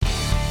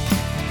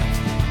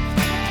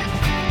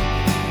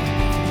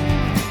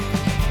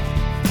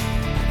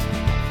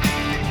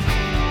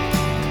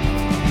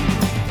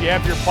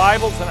have your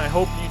Bibles, and I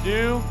hope you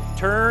do,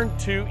 turn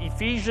to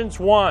Ephesians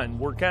 1.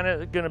 We're kind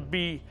of going to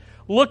be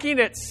looking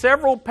at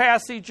several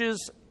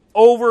passages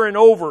over and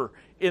over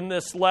in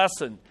this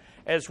lesson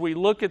as we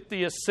look at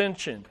the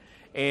ascension.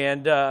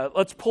 And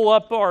let's pull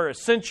up our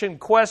ascension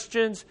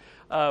questions.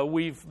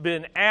 We've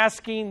been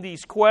asking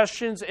these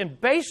questions,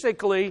 and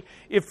basically,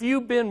 if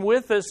you've been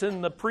with us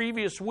in the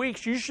previous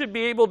weeks, you should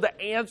be able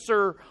to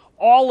answer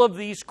all of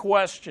these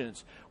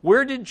questions.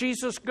 Where did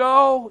Jesus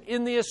go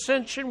in the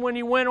ascension when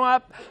he went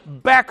up?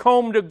 Back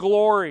home to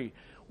glory.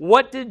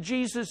 What did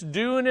Jesus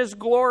do in his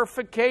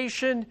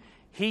glorification?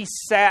 He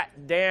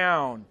sat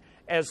down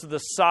as the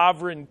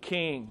sovereign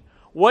king.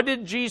 What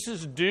did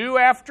Jesus do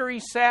after he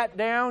sat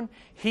down?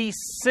 He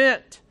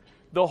sent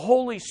the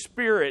Holy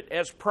Spirit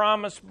as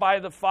promised by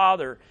the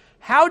Father.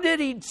 How did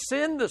he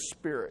send the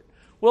Spirit?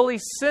 Well, he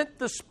sent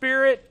the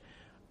Spirit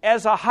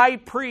as a high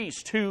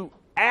priest who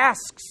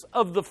asks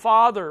of the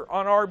Father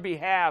on our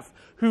behalf,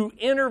 who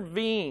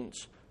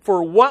intervenes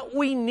for what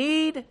we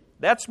need,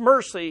 that's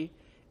mercy,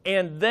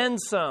 and then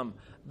some,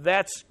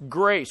 that's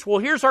grace. Well,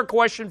 here's our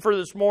question for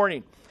this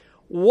morning.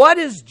 What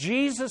is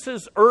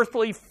Jesus'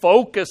 earthly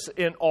focus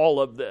in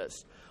all of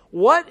this?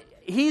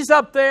 He's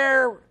up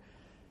there,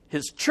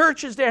 his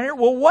church is down here.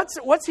 Well,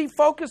 what's he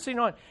focusing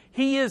on?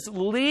 He is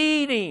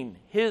leading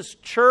his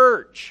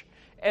church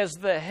as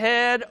the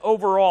head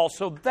overall.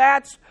 So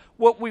that's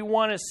what we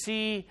want to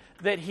see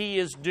that he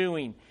is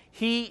doing.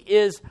 He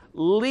is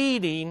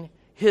leading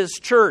his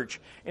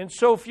church. And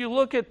so if you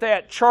look at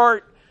that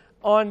chart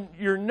on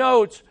your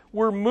notes,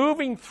 we're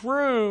moving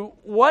through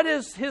what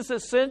is his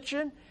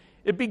ascension.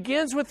 It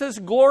begins with his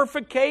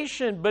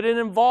glorification, but it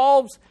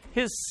involves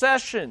his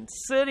session,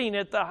 sitting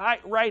at the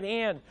right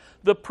hand,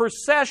 the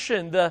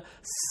procession, the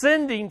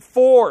sending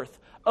forth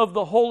of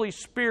the Holy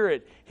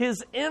Spirit,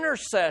 his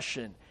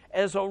intercession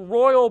as a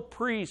royal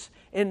priest,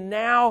 and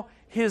now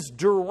his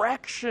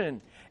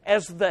direction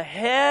as the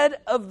head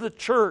of the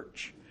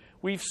church.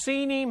 We've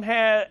seen him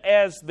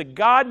as the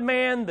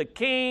God-man, the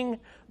king,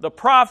 the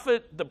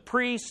prophet, the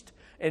priest,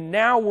 and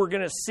now we're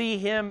going to see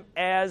him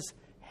as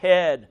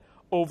head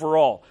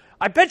overall.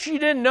 I bet you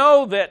didn't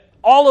know that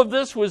all of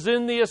this was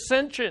in the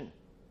ascension.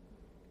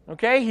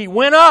 Okay, he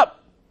went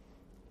up.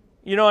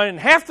 And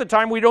half the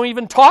time we don't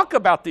even talk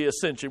about the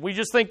ascension. We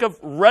just think of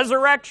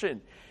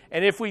resurrection.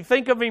 And if we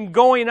think of him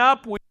going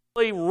up, we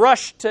really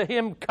rush to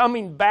him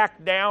coming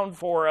back down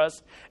for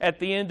us at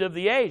the end of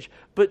the age.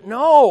 But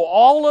no,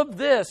 all of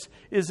this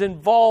is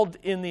involved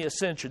in the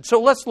ascension. So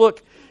let's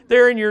look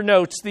there in your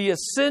notes. The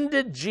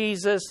ascended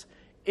Jesus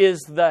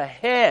is the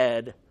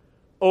head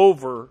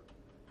over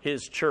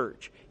his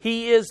church.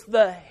 He is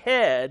the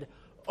head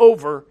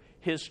over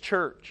his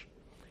church.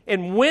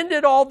 And when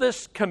did all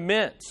this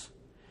commence?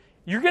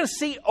 You're going to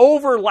see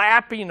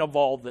overlapping of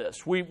all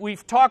this.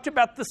 We've talked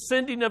about the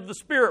sending of the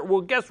Spirit.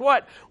 Well, guess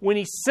what? When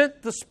he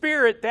sent the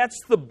Spirit, that's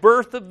the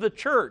birth of the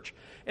church.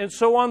 And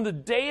so on the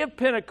day of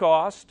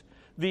Pentecost,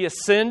 the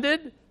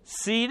ascended,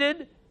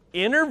 seated,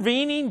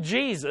 intervening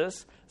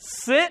Jesus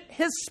sent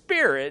his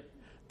Spirit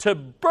to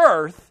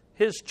birth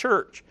his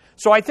church.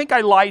 So I think I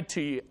lied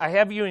to you. I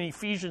have you in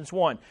Ephesians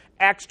 1,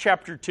 Acts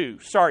chapter 2.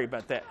 Sorry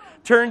about that.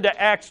 Turn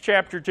to Acts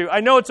chapter 2. I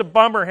know it's a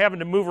bummer having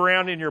to move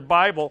around in your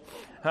Bible,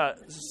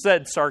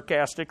 said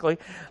sarcastically,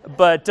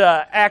 but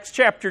Acts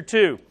chapter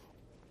 2.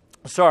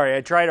 Sorry,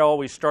 I try to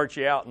always start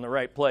you out in the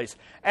right place.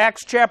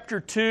 Acts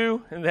chapter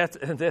 2, and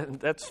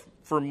that's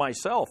for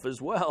myself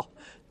as well.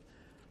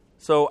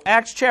 So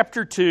Acts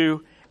chapter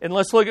 2, and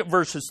let's look at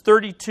verses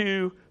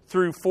 32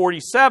 through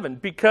 47,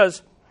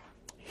 because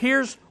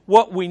here's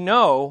what we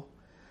know,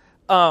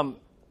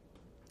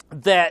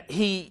 that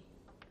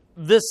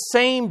this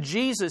same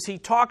Jesus,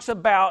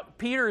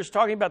 Peter is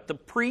talking about the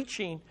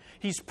preaching.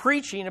 He's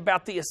preaching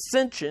about the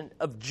ascension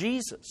of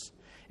Jesus.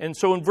 And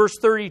so in verse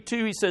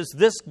 32, he says,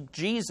 this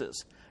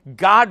Jesus,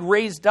 God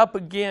raised up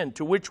again,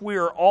 to which we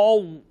are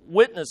all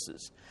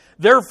witnesses.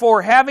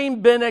 Therefore,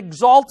 having been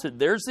exalted,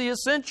 there's the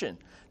ascension,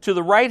 to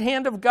the right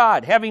hand of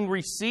God, having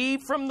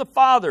received from the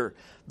Father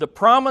the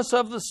promise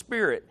of the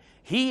Spirit,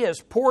 he has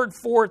poured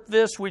forth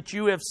this which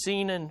you have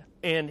seen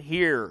and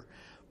hear.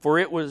 For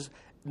it was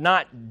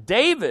not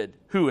David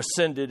who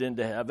ascended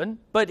into heaven,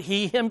 but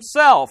he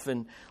himself.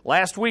 And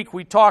last week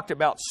we talked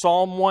about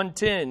Psalm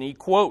 110. He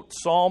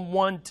quotes Psalm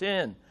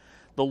 110.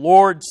 The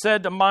Lord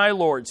said to my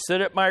Lord, sit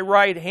at my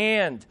right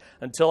hand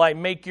until I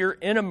make your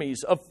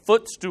enemies a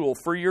footstool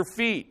for your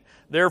feet.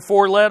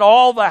 Therefore let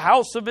all the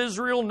house of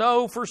Israel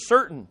know for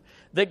certain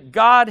that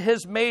God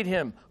has made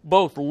him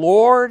both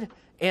Lord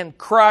and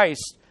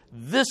Christ,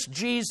 this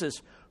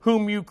Jesus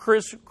whom you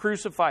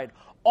crucified.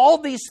 All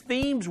these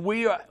themes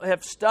we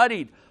have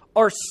studied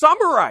are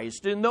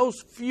summarized in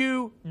those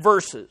few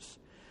verses.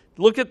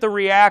 Look at the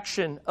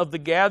reaction of the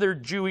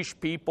gathered Jewish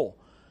people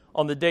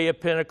on the day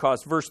of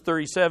Pentecost, verse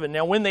 37.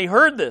 Now, when they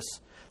heard this,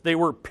 they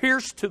were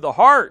pierced to the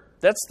heart.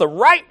 That's the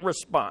right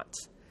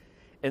response.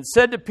 And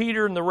said to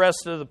Peter and the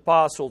rest of the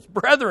apostles,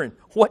 brethren,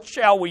 what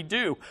shall we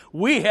do?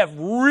 We have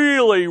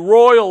really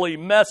royally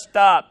messed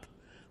up.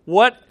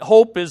 What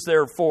hope is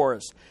there for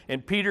us?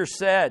 And Peter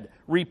said,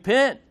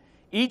 repent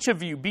each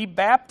of you be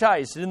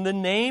baptized in the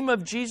name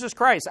of Jesus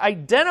Christ.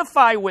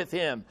 Identify with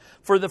Him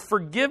for the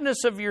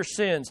forgiveness of your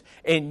sins,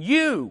 and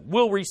you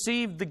will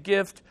receive the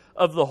gift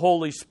of the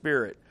Holy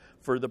Spirit.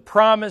 For the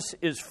promise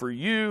is for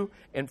you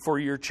and for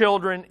your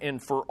children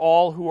and for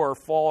all who are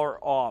far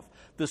off.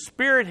 The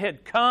Spirit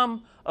had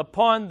come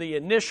upon the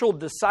initial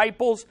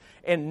disciples,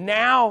 and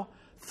now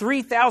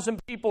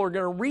 3,000 people are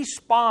going to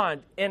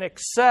respond and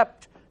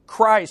accept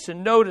Christ.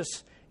 And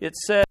notice it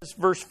says,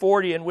 verse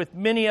 40, and with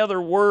many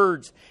other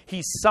words,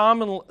 he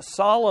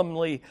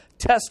solemnly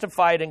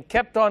testified and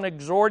kept on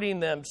exhorting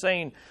them,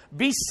 saying,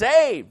 be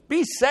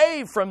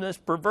saved from this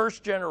perverse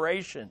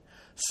generation.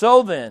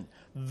 So then,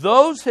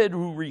 those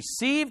who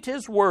received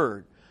his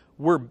word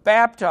were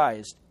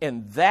baptized,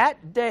 and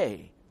that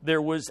day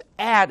there was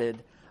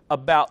added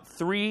about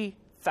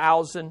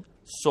 3,000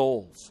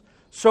 souls.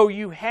 So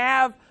you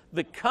have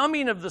the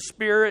coming of the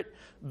Spirit,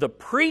 the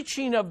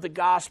preaching of the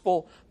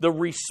gospel, the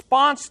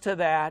response to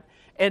that,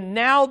 and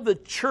now the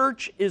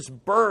church is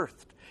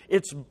birthed.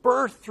 It's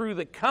birthed through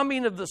the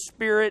coming of the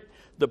Spirit,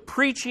 the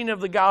preaching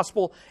of the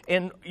gospel,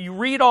 and you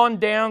read on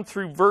down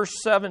through verse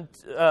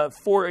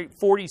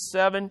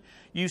 47,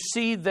 you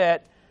see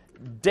that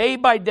day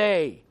by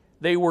day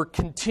they were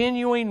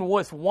continuing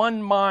with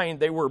one mind.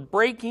 They were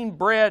breaking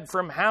bread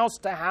from house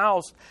to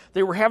house.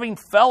 They were having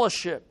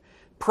fellowship,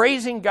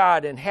 praising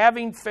God and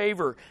having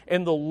favor,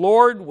 and the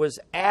Lord was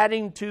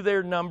adding to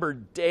their number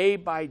day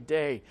by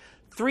day.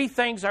 3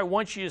 things I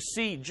want you to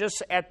see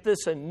just at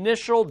this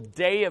initial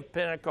day of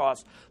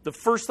Pentecost. The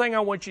first thing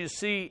I want you to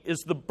see is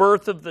the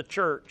birth of the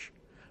church.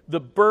 The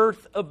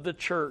birth of the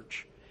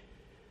church.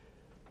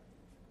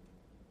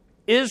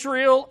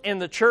 Israel and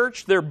the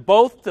church, they're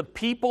both the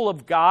people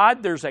of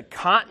God. There's a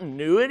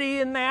continuity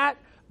in that,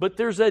 but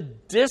there's a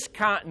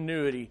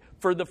discontinuity.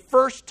 For the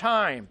first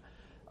time,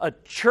 the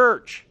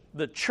church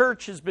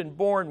has been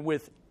born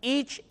with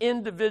each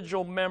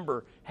individual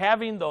member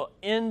having the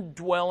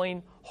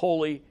indwelling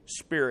Holy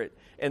Spirit.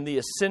 And the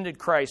ascended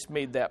Christ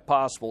made that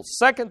possible.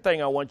 Second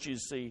thing I want you to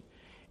see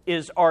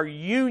is our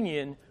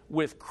union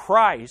with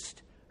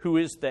Christ, who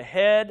is the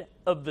head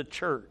of the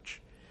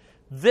church.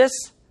 This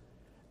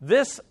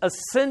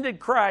ascended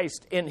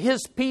Christ and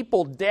His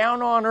people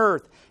down on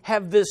earth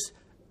have this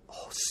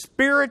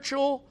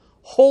spiritual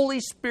Holy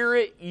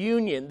Spirit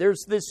union.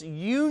 There's this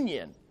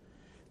union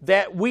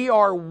that we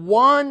are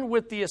one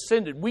with the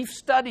ascended. We've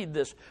studied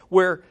this,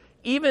 where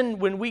even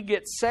when we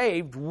get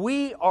saved,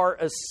 we are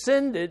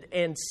ascended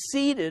and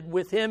seated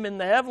with Him in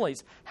the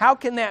heavenlies. How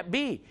can that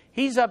be?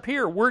 He's up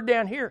here, we're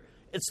down here.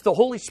 It's the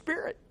Holy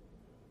Spirit.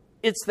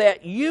 It's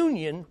that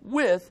union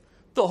with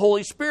the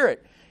Holy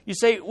Spirit. You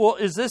say, well,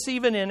 is this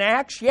even in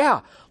Acts?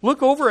 Yeah.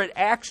 Look over at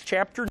Acts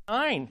chapter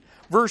 9,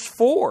 verse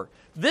 4.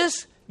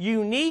 This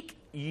unique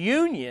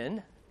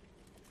union,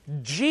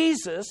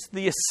 Jesus,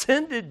 the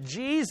ascended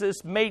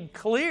Jesus, made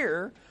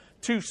clear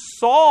to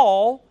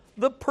Saul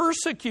the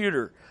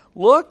persecutor.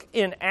 Look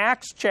in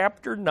Acts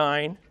chapter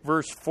 9,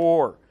 verse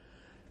 4.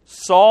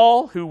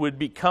 Saul, who would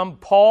become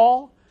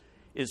Paul,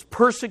 is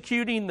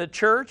persecuting the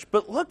church.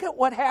 But look at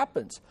what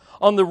happens.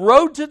 On the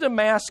road to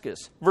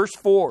Damascus, verse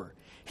 4,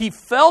 he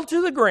fell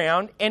to the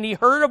ground and he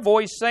heard a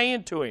voice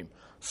saying to him,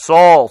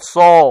 Saul,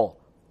 Saul,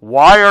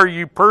 why are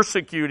you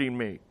persecuting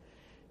me?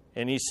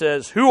 And he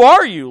says, who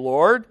are you,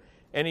 Lord?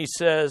 And he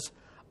says,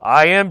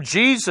 I am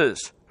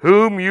Jesus,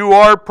 whom you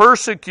are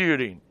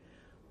persecuting.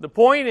 The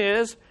point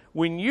is,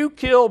 when you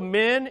kill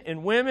men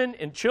and women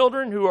and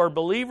children who are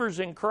believers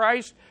in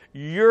Christ,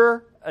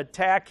 you're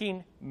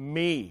attacking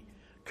me,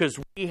 because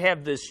we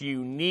have this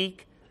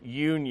unique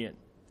union.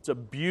 It's a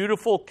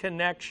beautiful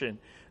connection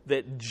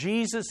that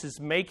Jesus is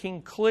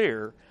making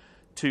clear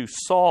to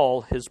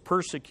Saul, his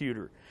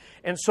persecutor.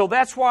 And so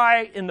that's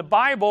why in the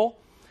Bible,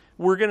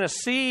 we're going to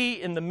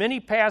see in the many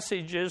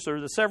passages, or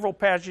the several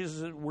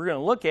passages that we're going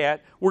to look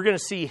at, we're going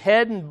to see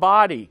head and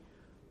body.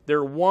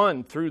 They're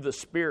one through the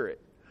Spirit.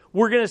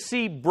 We're going to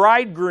see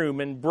bridegroom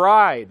and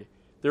bride.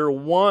 They're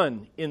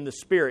one in the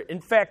Spirit.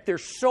 In fact,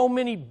 there's so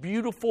many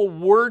beautiful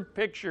word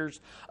pictures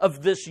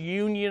of this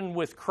union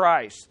with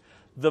Christ.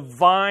 The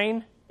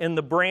vine and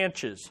the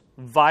branches,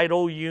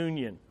 vital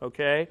union,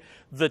 okay?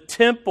 The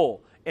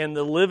temple and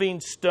the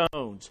living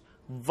stones,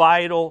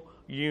 vital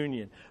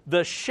union.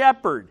 The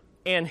shepherd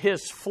and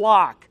his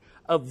flock,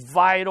 a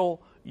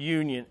vital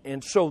union.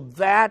 And so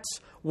that's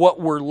what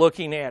we're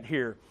looking at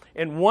here.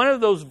 And one of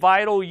those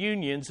vital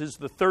unions is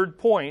the third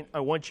point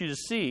I want you to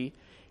see,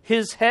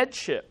 His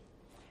headship.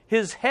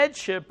 His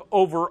headship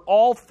over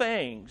all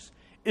things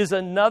is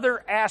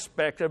another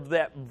aspect of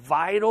that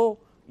vital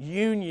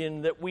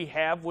union that we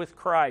have with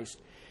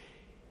Christ.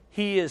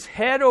 He is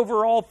head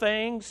over all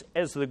things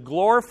as the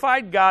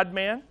glorified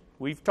God-man.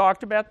 We've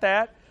talked about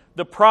that.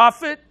 The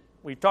prophet,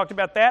 we've talked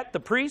about that. The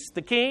priest,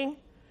 the king.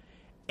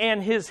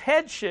 And His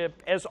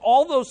headship as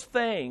all those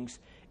things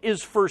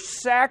is for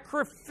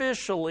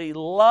sacrificially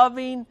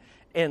loving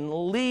and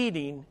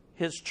leading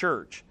His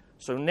church.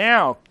 So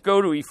now,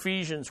 go to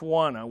Ephesians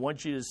 1. I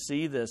want you to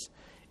see this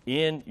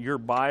in your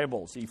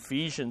Bibles.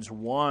 Ephesians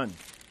 1.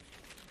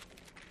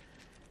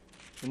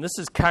 And this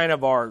is kind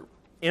of our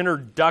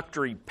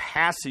introductory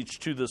passage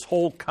to this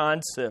whole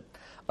concept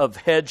of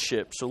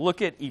headship. So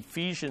look at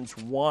Ephesians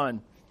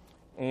 1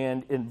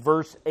 and in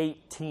verse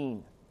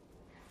 18.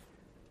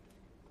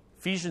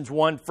 Ephesians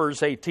 1,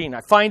 verse 18.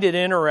 I find it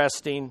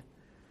interesting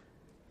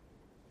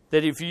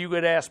that if you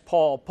could ask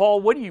Paul,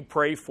 what do you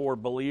pray for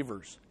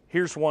believers?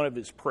 Here's one of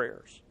his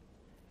prayers.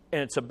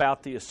 And it's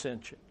about the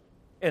ascension.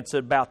 It's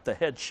about the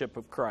headship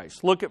of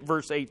Christ. Look at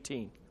verse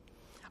 18.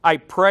 I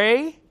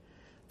pray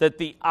that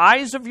the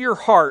eyes of your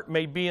heart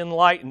may be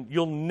enlightened.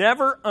 You'll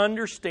never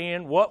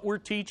understand what we're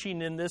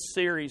teaching in this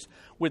series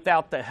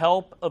without the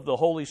help of the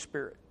Holy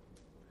Spirit.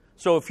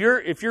 So if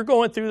you're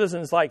going through this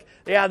and it's like,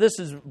 yeah, this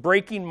is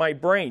breaking my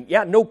brain.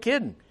 Yeah, no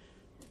kidding.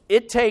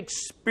 It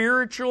takes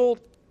spiritual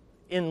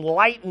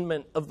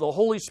enlightenment of the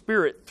Holy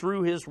Spirit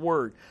through His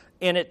Word.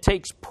 And it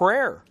takes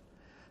prayer.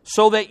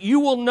 So that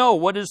you will know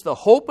what is the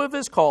hope of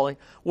His calling,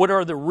 what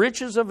are the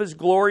riches of His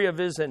glory, of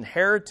His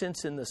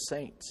inheritance in the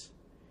saints.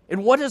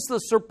 And what is the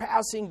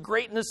surpassing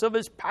greatness of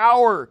His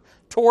power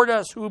toward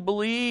us who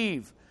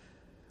believe?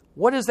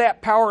 What is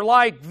that power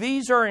like?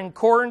 These are in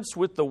accordance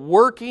with the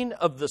working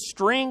of the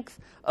strength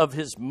of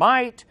His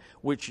might,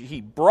 which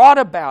He brought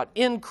about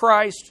in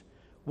Christ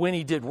when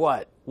He did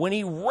what? When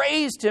He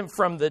raised Him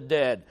from the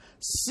dead,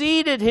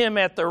 seated Him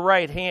at the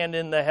right hand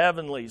in the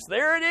heavenlies.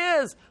 There it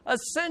is,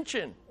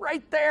 ascension,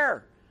 right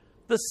there.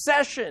 The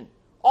session,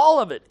 all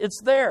of it,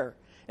 it's there.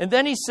 And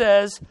then He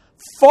says,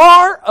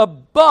 far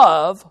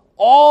above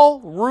all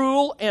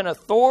rule and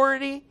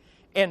authority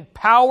and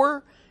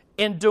power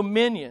and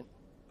dominion.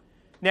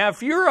 Now,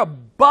 if you're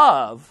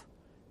above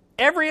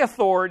every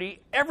authority,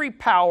 every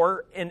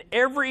power, and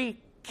every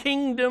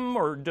kingdom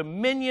or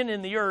dominion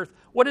in the earth,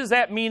 what does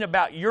that mean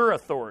about your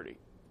authority?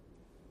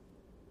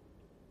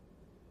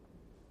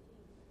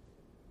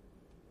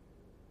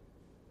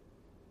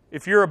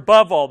 If you're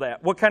above all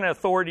that, what kind of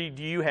authority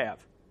do you have?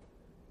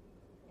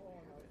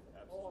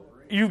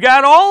 You've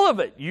got all of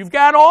it. You've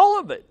got all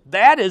of it.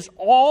 That is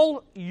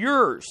all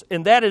yours.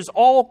 And that is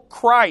all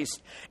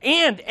Christ.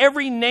 And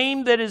every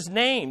name that is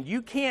named.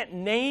 You can't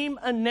name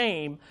a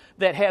name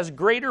that has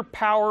greater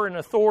power and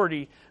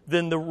authority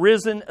than the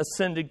risen,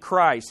 ascended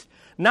Christ.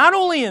 Not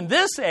only in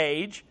this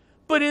age,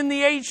 but in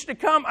the age to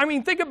come. I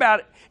mean, think about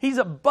it. He's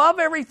above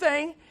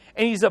everything.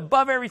 And He's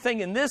above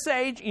everything in this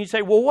age. And you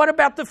say, well, what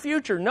about the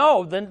future?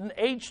 No, the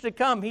age to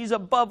come. He's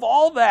above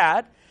all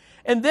that.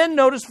 And then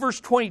notice verse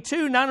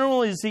 22, not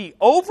only is He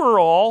over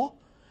all,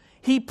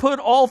 He put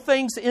all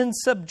things in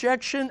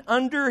subjection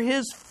under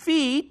His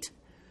feet.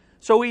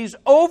 So He's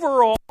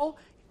over all.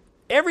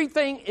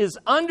 Everything is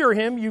under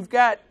Him. You've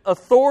got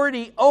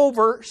authority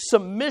over,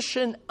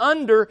 submission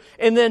under,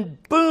 and then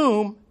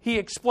boom, He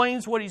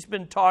explains what He's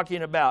been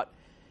talking about.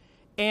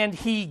 And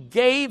He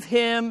gave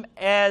Him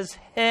as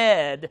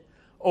head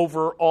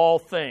over all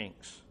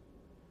things.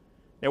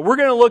 Now, we're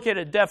going to look at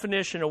a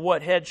definition of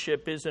what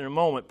headship is in a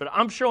moment, but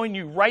I'm showing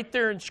you right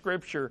there in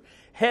Scripture,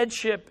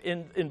 headship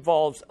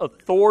involves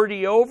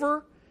authority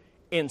over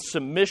and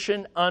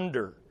submission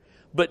under.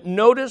 But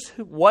notice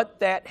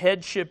what that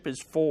headship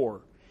is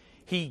for.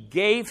 He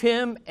gave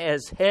Him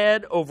as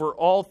head over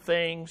all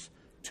things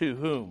to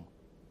whom?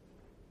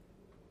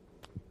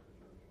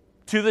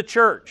 To the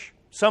church.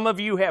 Some of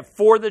you have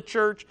for the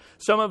church,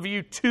 some of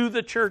you to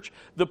the church.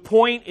 The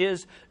point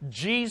is,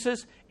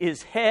 Jesus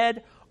is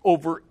head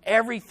over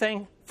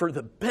everything for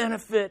the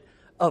benefit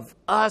of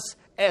us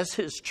as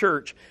His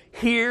church.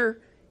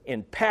 Here,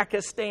 in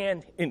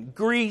Pakistan, in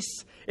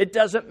Greece, it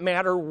doesn't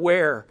matter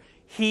where.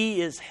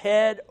 He is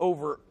head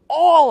over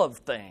all of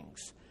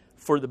things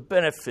for the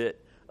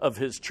benefit of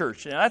His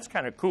church. Now, that's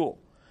kind of cool.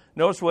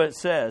 Notice what it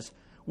says,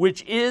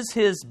 which is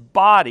His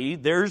body.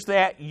 There's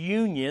that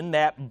union,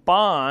 that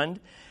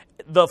bond,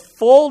 the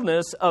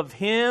fullness of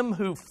Him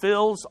who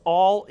fills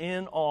all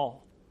in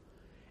all.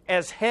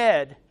 As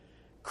head,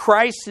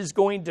 Christ is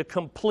going to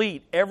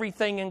complete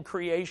everything in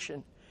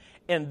creation.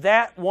 And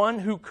that one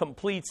who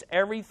completes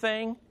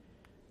everything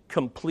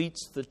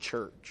completes the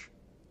church.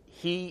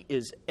 He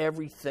is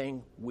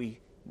everything we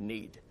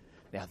need.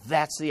 Now,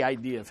 that's the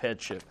idea of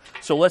headship.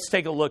 So let's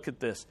take a look at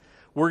this.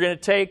 We're going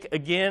to take,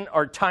 again,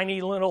 our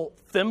tiny little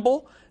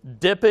thimble,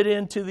 dip it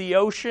into the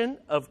ocean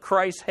of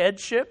Christ's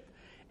headship,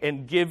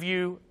 and give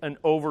you an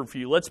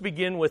overview. Let's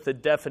begin with the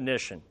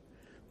definition.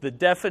 The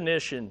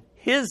definition,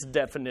 His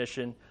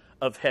definition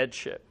of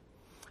headship.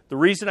 The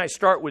reason I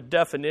start with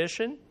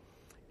definition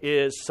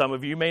is some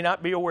of you may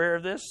not be aware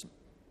of this.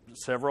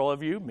 Several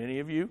of you, many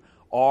of you,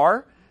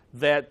 are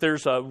that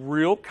there's a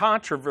real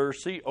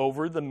controversy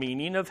over the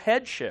meaning of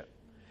headship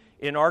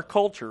in our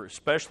culture,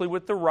 especially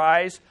with the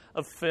rise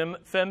of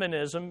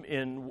feminism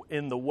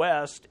in the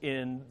West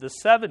in the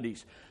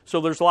 70s.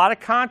 So there's a lot of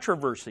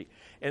controversy.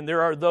 And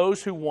there are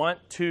those who want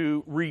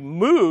to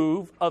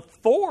remove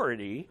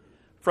authority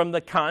from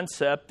the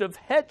concept of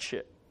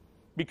headship.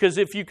 Because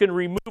if you can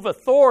remove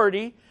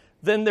authority,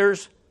 then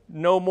there's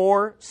no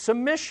more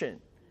submission.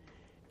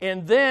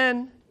 And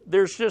then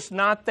there's just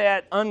not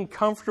that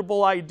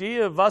uncomfortable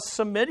idea of us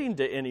submitting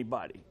to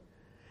anybody.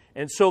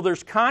 And so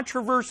there's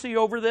controversy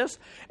over this,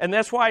 and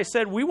that's why I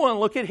said we want to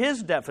look at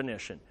his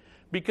definition.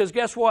 Because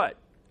guess what?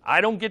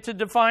 I don't get to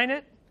define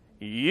it.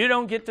 You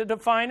don't get to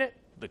define it.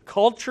 The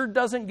culture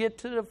doesn't get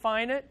to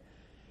define it.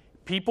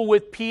 People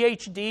with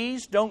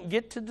PhDs don't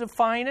get to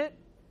define it.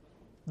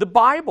 The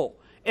Bible.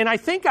 And I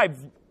think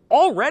I've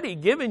already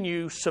given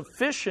you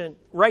sufficient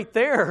right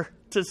there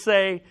to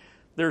say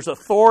there's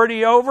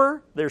authority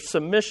over, there's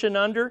submission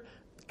under,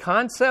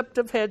 concept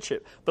of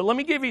headship. But let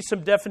me give you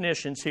some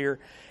definitions here,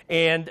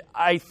 and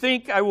I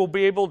think I will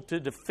be able to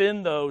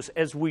defend those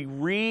as we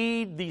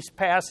read these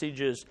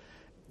passages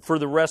for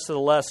the rest of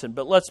the lesson.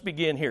 But let's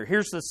begin here.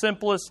 Here's the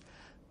simplest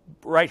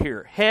right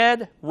here.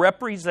 Head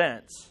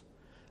represents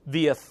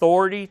the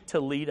authority to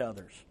lead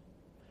others.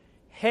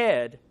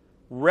 Head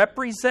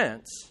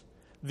represents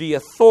the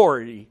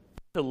authority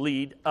to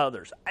lead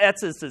others.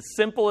 That's as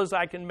simple as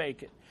I can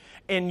make it.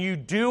 And you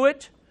do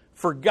it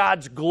for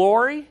God's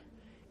glory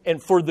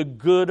and for the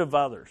good of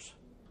others.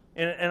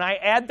 And I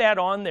add that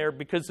on there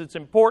because it's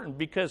important,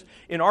 because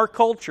in our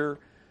culture,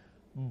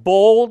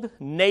 bold,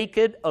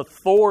 naked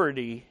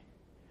authority,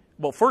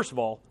 well, first of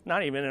all,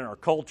 not even in our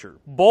culture,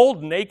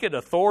 bold, naked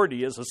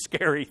authority is a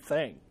scary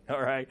thing,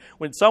 all right?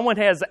 When someone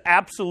has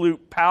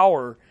absolute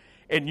power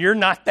and you're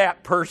not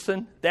that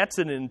person, that's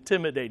an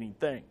intimidating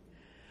thing.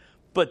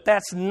 But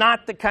that's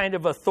not the kind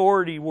of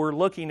authority we're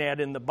looking at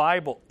in the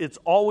Bible. It's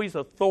always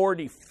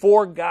authority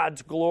for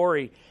God's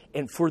glory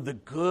and for the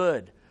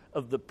good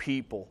of the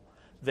people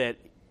that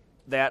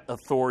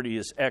authority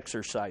is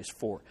exercised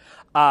for.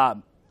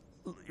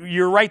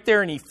 You're right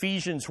there in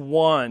Ephesians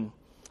 1.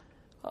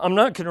 I'm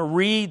not going to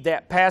read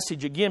that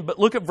passage again, but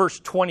look at verse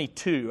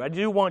 22. I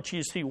do want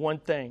you to see one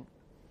thing.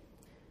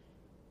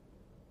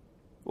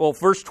 Well,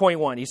 verse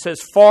 21, he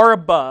says, far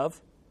above,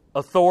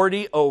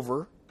 authority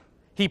over.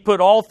 He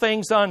put all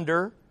things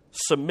under,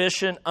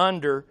 submission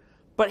under.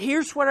 But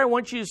here's what I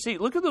want you to see.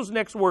 Look at those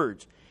next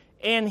words.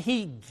 And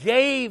he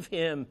gave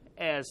him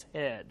as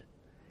head.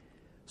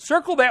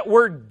 Circle that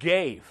word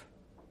gave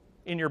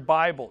in your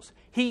Bibles.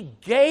 He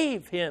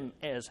gave him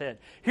as head.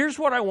 Here's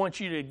what I want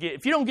you to get.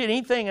 If you don't get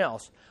anything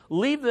else,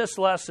 leave this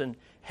lesson.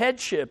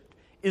 Headship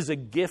is a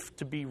gift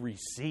to be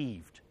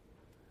received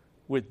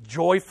with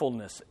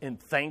joyfulness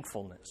and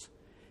thankfulness.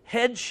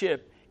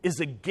 Headship is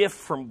a gift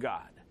from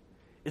God.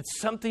 It's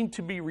something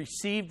to be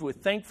received with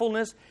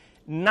thankfulness,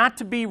 not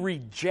to be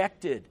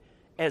rejected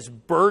as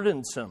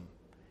burdensome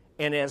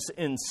and as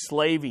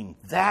enslaving.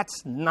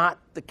 That's not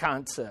the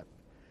concept.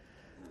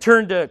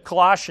 Turn to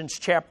Colossians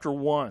chapter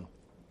 1.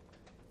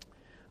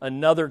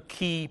 Another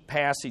key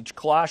passage.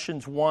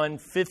 Colossians 1,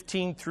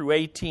 15 through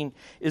 18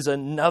 is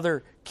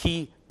another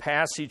key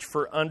passage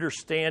for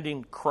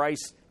understanding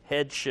Christ's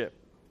headship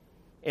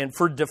and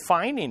for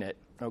defining it,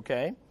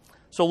 okay?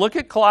 So look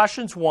at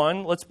Colossians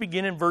 1. Let's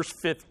begin in verse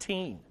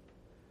 15.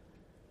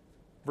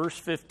 Verse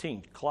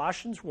 15.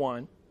 Colossians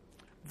 1,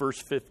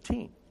 verse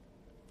 15.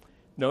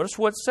 Notice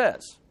what it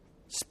says.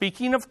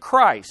 Speaking of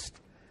Christ,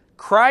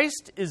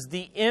 Christ is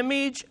the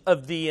image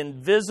of the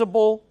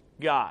invisible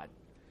God.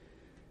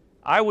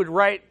 I would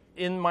write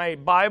in my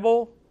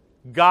Bible,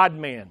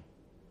 God-man.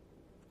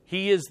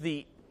 He is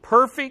the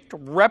perfect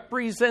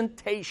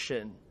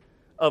representation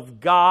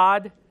of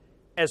God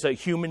as a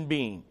human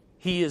being.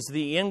 He is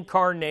the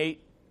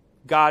incarnate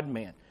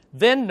God-man.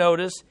 Then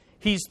notice,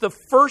 he's the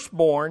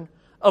firstborn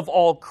of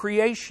all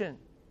creation.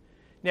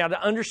 Now,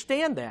 to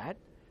understand that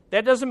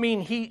doesn't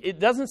mean it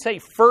doesn't say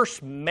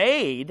first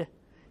made.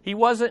 He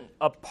wasn't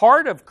a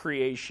part of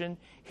creation.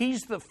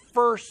 He's the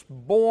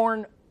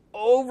firstborn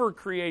over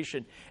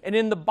creation. And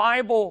in the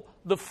Bible,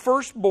 the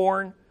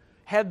firstborn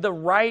had the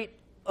right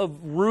of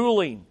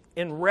ruling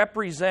and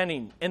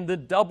representing and the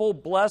double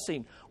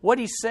blessing. What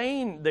he's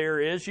saying there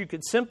is, you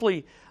could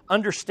simply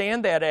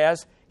understand that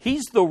as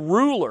he's the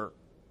ruler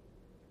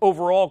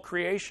over all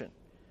creation.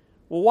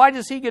 Well, why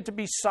does he get to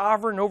be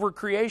sovereign over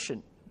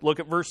creation? Look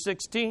at verse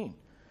 16.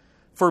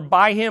 For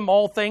by him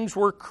all things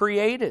were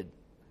created,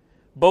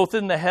 both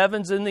in the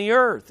heavens and the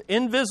earth,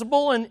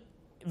 visible and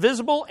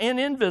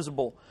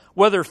invisible,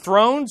 whether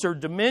thrones or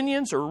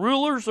dominions or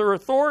rulers or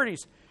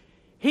authorities.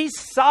 He's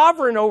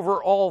sovereign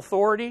over all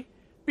authority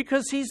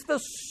because he's the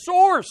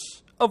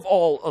source of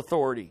all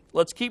authority.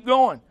 Let's keep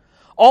going.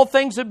 All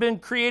things have been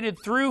created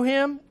through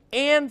him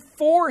and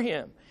for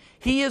him.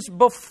 He is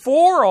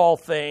before all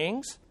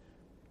things.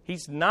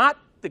 He's not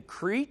the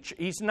creature.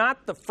 He's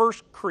not the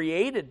first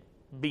created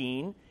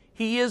being.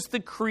 He is the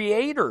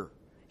creator.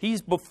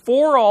 He's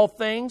before all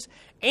things,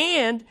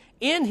 and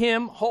in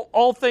him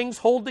all things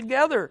hold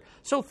together.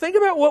 So think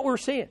about what we're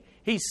seeing.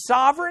 He's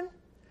sovereign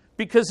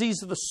because he's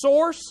the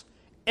source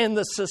and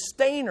the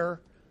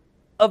sustainer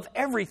of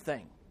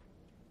everything.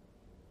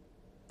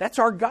 That's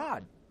our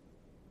God.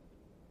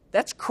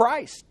 That's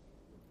Christ.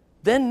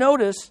 Then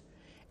notice,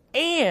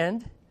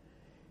 and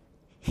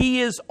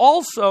he is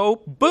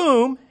also,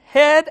 boom,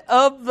 head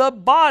of the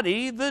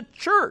body, the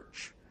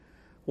church.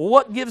 Well,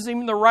 what gives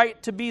him the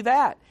right to be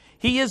that?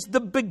 He is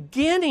the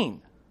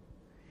beginning.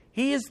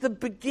 He is the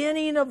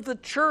beginning of the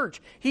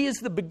church. He is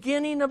the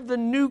beginning of the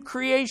new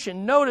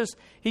creation. Notice,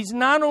 He's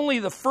not only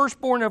the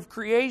firstborn of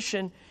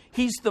creation,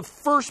 He's the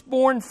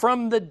firstborn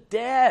from the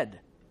dead.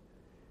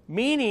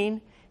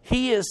 Meaning,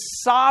 He is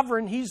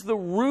sovereign. He's the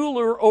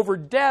ruler over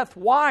death.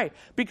 Why?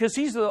 Because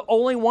He's the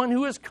only one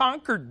who has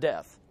conquered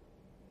death.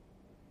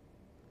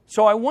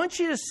 So I want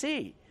you to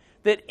see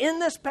that in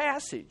this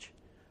passage,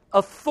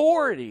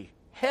 authority,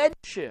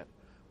 headship,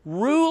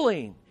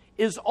 ruling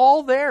is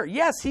all there.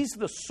 Yes, He's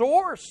the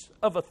source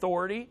of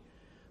authority,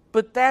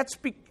 but that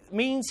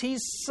means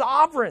He's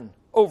sovereign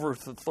over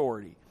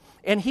authority.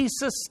 And He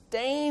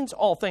sustains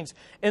all things.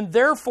 And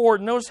therefore,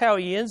 notice how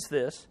He ends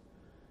this.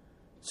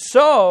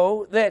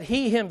 So that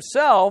He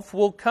Himself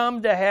will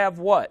come to have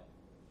what?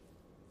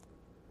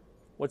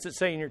 What's it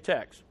say in your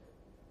text?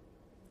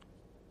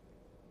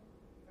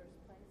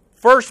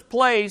 First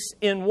place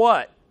in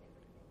what?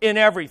 In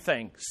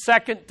everything.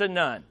 Second to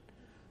none.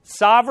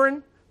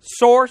 Sovereign,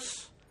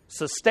 source,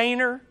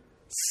 sustainer,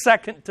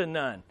 second to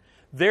none.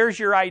 There's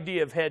your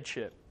idea of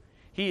headship.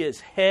 He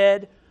is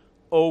head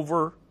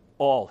over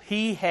all.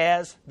 He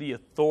has the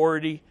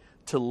authority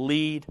to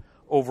lead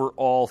over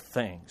all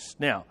things.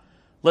 Now,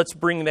 let's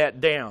bring that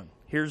down.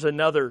 Here's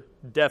another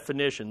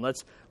definition.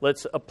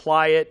 Let's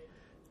apply it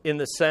in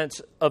the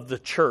sense of the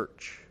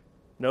church.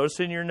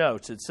 Notice in your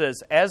notes, it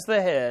says, as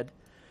the head,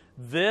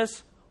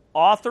 this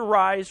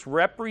authorized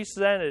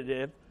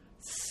representative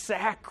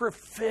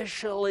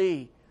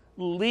sacrificially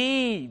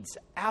leads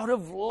out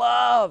of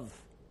love.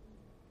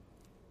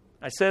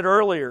 I said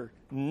earlier,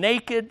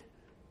 naked,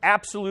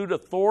 absolute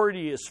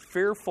authority is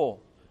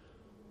fearful.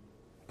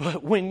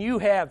 But when you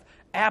have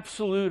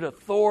absolute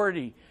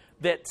authority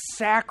that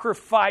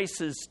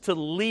sacrifices to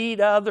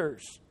lead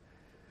others,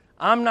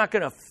 I'm not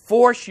going to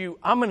force you.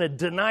 I'm going to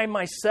deny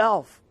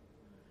myself.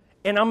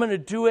 And I'm going to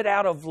do it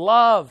out of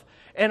love.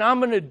 And I'm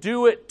going to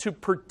do it to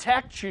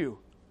protect you.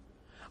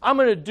 I'm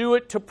going to do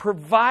it to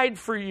provide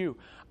for you.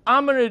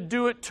 I'm going to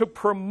do it to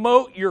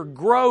promote your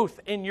growth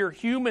and your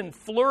human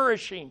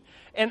flourishing.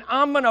 And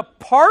I'm going to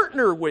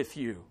partner with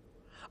you.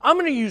 I'm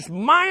going to use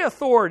my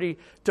authority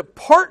to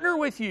partner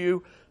with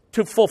you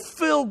to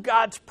fulfill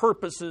God's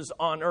purposes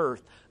on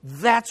earth.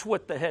 That's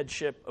what the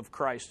headship of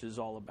Christ is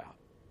all about.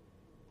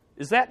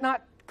 Is that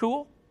not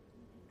cool?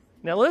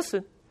 Now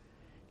listen,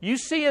 you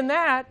see in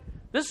that,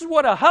 this is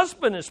what a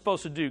husband is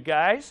supposed to do,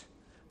 guys.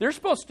 They're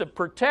supposed to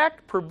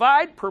protect,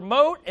 provide,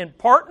 promote, and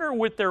partner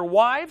with their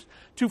wives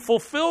to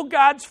fulfill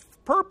God's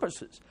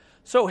purposes.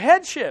 So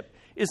headship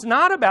is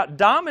not about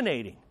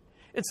dominating.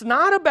 It's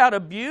not about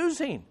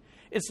abusing.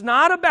 It's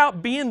not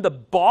about being the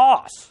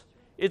boss.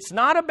 It's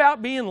not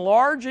about being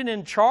large and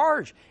in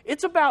charge.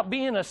 It's about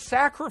being a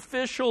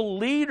sacrificial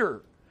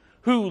leader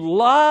who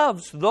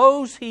loves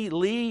those he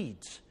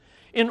leads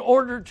in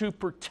order to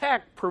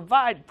protect,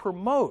 provide,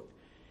 promote.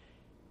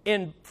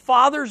 And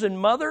fathers and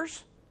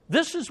mothers,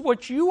 this is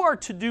what you are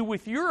to do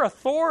with your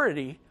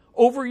authority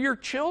over your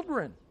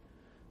children.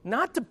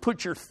 Not to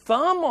put your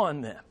thumb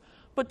on them,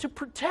 but to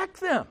protect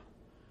them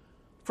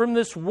from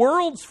this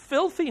world's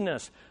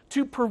filthiness,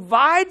 to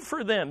provide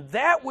for them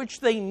that which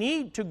they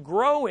need to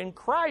grow in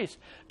Christ,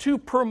 to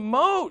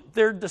promote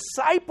their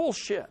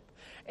discipleship,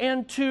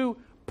 and to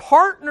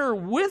partner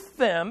with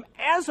them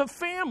as a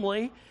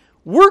family.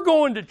 We're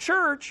going to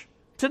church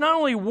to not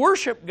only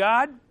worship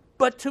God,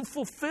 but to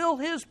fulfill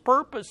His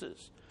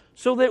purposes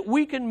so that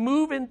we can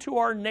move into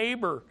our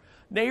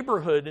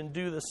neighborhood and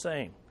do the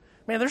same.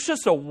 Man, there's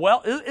just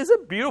is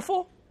it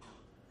beautiful?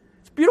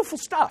 It's beautiful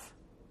stuff.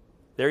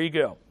 There you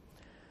go.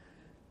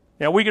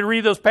 Now, we can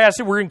read those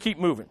passages. We're going to keep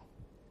moving.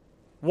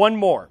 One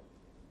more.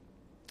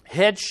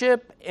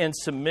 Headship and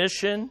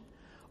submission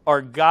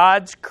are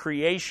God's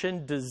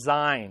creation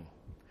design.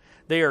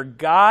 They are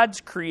God's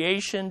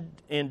creation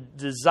and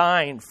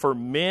design for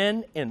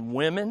men and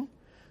women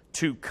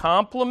to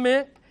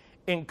complement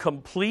and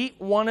complete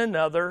one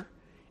another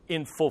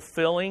in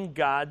fulfilling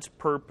God's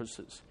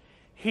purposes.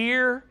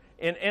 Here,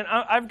 and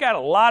I've got a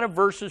lot of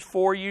verses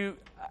for you.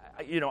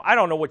 I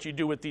don't know what you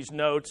do with these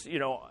notes.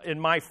 In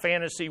my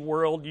fantasy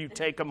world, you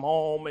take them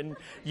home and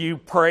you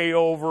pray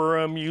over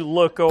them, you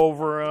look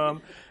over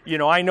them.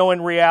 I know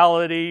in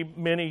reality,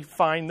 many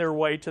find their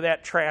way to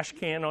that trash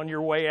can on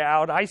your way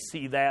out. I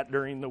see that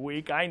during the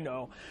week, I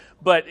know.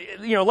 But,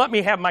 let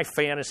me have my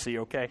fantasy,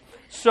 okay?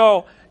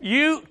 So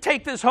you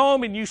take this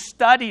home and you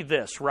study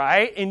this,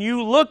 right? And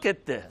you look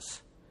at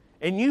this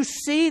and you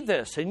see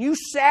this and you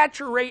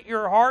saturate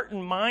your heart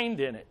and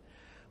mind in it.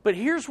 But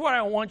here's what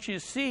I want you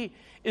to see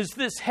is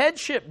this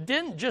headship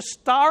didn't just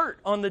start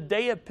on the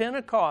day of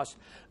Pentecost.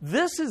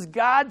 This is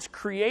God's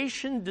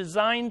creation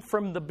design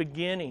from the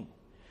beginning.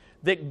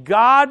 That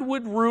God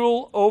would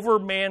rule over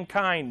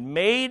mankind,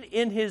 made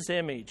in His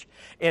image.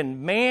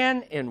 And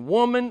man and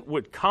woman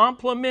would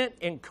complement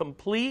and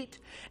complete.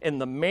 And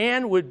the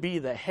man would be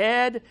the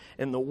head,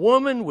 and the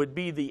woman would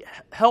be the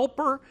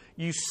helper.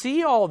 You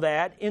see all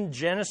that in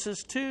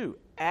Genesis 2.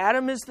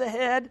 Adam is the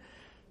head.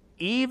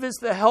 Eve is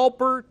the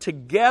helper.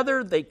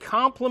 Together they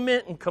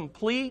complement and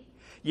complete.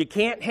 You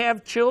can't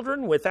have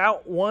children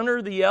without one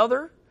or the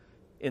other.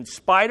 in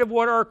spite of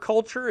what our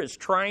culture is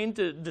trying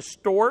to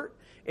distort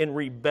and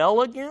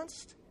rebel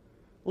against,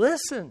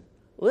 listen.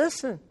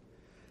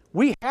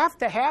 We have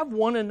to have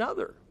one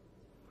another.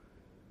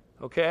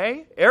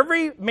 Okay?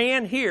 Every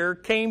man here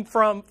came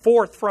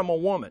forth from a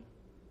woman.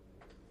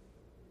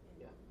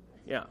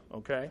 Yeah,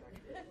 okay.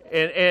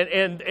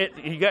 And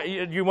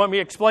you want me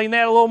to explain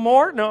that a little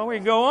more? No, we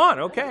can go on.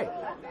 Okay.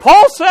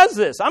 Paul says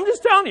this. I'm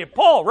just telling you,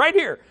 Paul, right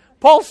here.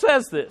 Paul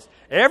says this.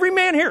 Every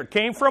man here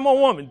came from a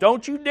woman.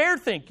 Don't you dare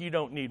think you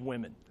don't need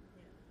women.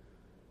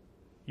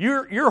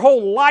 Your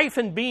whole life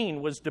and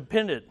being was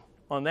dependent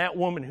on that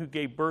woman who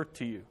gave birth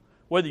to you,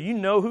 whether you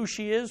know who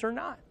she is or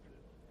not.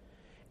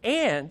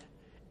 And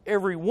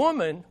every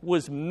woman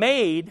was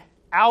made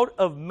out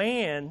of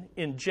man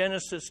in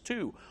Genesis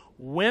 2.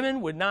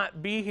 Women would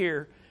not be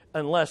here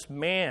unless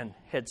man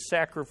had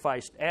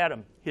sacrificed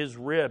Adam, his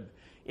rib,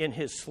 in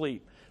his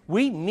sleep.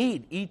 We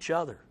need each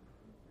other.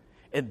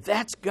 And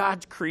that's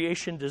God's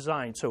creation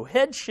design. So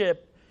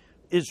headship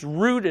is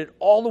rooted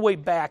all the way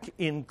back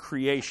in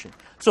creation.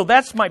 So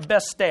that's my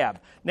best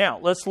stab. Now,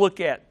 let's look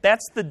at,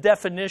 that's the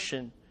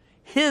definition,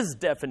 his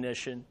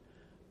definition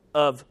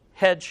of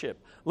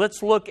headship.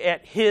 Let's look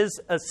at his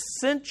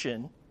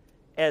ascension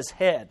as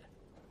head.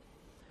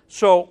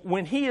 So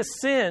when he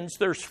ascends,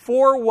 there's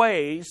 4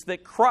 ways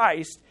that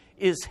Christ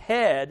is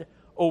head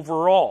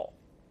over all.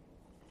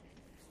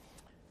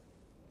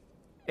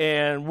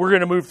 And we're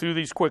going to move through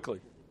these quickly.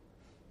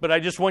 But I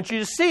just want you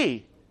to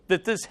see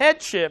that this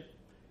headship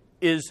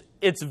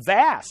it's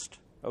vast,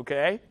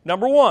 okay?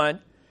 Number 1,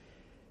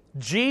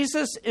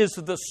 Jesus is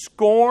the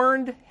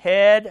scorned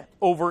head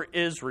over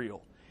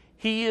Israel.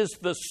 He is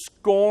the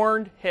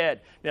scorned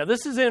head. Now,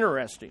 this is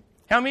interesting.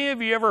 How many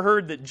of you ever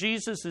heard that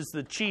Jesus is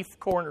the chief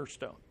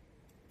cornerstone?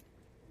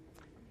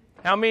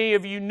 How many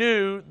of you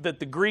knew that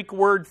the Greek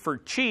word for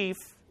chief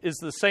is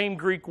the same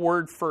Greek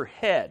word for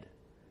head?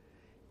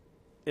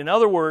 In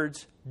other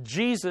words,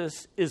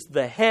 Jesus is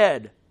the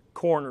head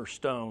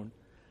cornerstone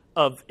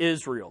of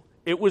Israel.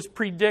 It was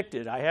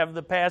predicted. I have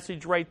the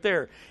passage right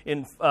there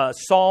in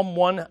Psalm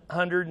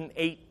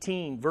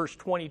 118, verse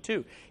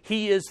 22.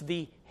 He is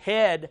the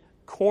head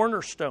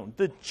cornerstone,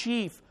 the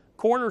chief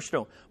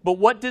cornerstone. But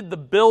what did the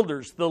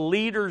builders, the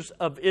leaders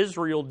of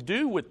Israel,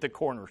 do with the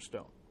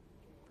cornerstone?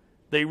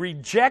 They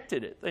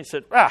rejected it. They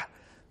said,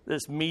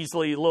 this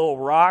measly little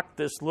rock,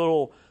 this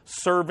little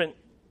servant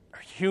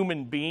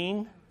human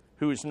being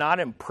who is not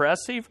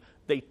impressive.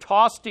 They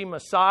tossed him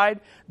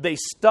aside. They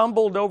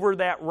stumbled over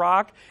that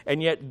rock,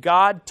 and yet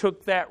God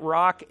took that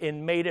rock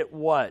and made it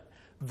what?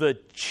 The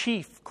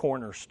chief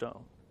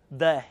cornerstone,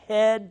 the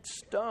head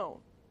stone.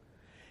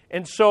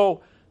 And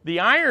so the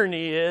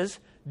irony is,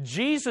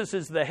 Jesus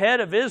is the head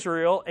of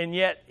Israel, and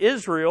yet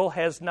Israel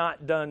has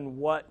not done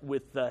what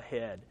with the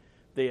head?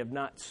 They have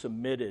not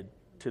submitted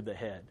to the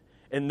head.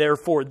 And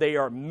therefore, they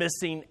are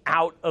missing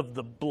out of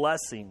the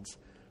blessings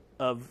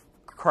of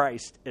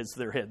Christ as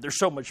their head. There's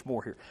so much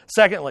more here.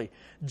 Secondly,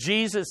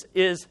 Jesus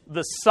is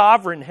the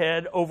sovereign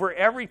head over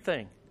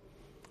everything.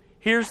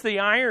 Here's the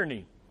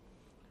irony.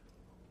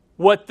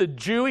 What the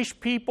Jewish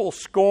people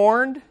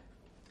scorned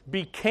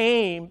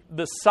became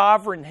the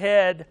sovereign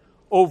head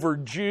over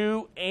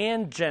Jew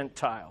and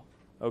Gentile.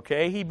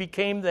 Okay? He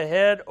became the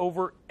head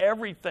over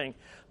everything.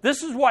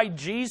 This is why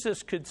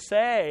Jesus could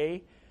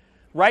say,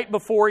 right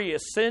before he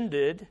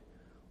ascended,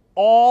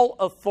 all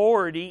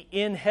authority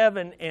in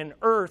heaven and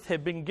earth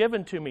have been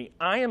given to me.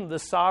 I am the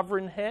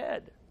sovereign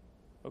head.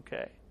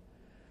 Okay?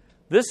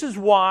 This is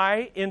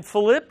why in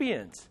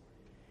Philippians,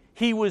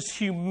 he was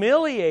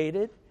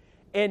humiliated,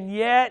 and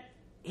yet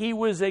he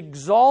was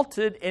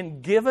exalted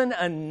and given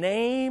a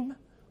name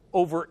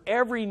over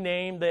every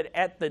name, that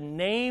at the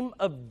name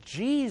of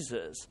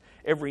Jesus,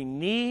 every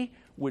knee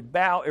would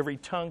bow, every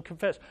tongue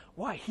confess.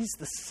 Why? He's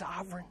the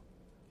sovereign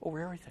over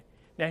everything.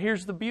 Now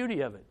here's the beauty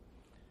of it.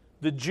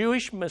 The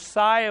Jewish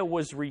Messiah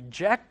was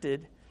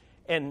rejected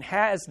and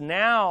has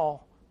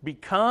now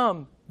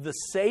become the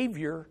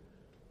Savior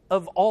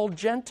of all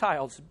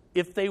Gentiles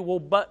if they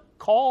will but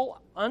call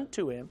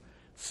unto him,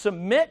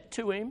 submit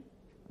to him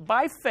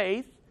by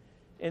faith,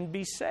 and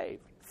be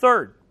saved.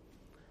 Third,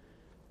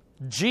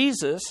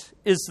 Jesus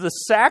is the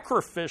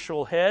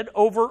sacrificial head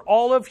over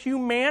all of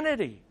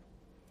humanity.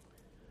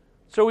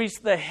 So he's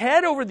the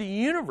head over the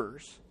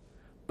universe,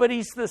 but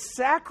he's the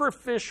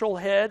sacrificial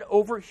head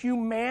over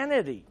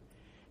humanity.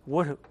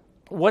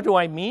 What do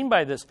I mean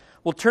by this?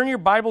 Well, turn your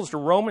Bibles to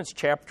Romans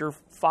chapter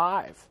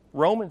 5.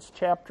 Romans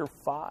chapter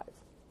 5.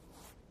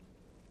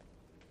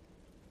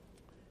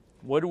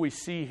 What do we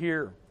see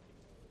here?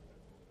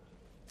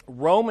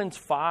 Romans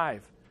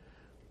 5,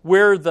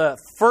 where the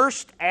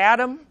first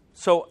Adam,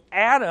 so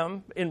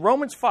Adam, in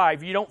Romans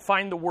 5, you don't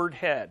find the word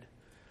head,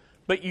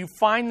 but you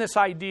find this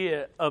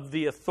idea of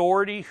the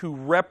authority who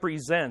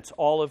represents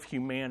all of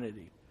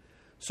humanity.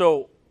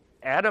 So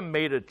Adam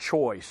made a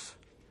choice,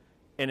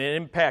 and it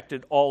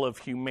impacted all of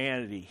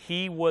humanity.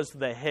 He was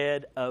the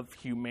head of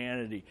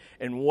humanity.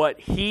 And what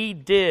he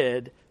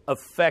did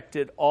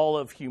affected all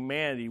of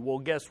humanity. Well,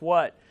 guess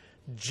what?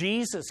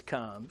 Jesus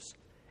comes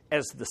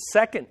as the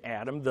second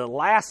Adam, the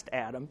last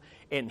Adam,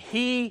 and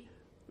he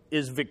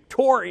is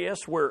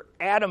victorious where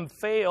Adam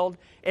failed,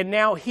 and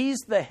now he's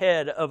the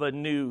head of a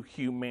new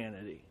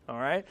humanity. All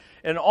right?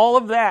 And all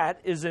of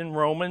that is in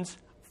Romans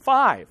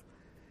 5.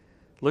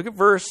 Look at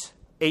verse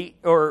 8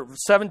 or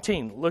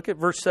 17. Look at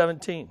verse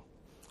 17.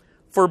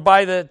 For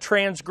by the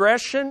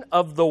transgression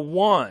of the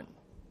one,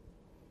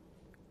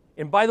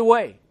 and by the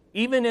way,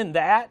 even in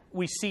that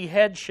we see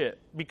headship,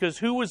 because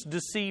who was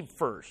deceived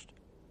first?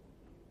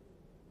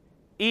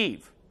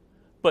 Eve.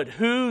 But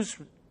whose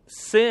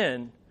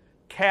sin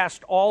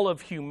cast all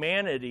of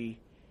humanity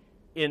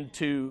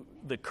into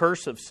the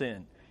curse of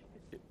sin?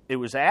 It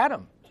was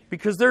Adam,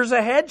 because there's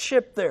a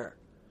headship there.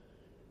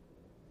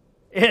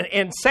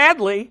 And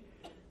sadly,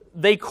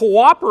 they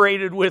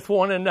cooperated with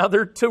one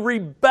another to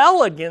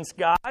rebel against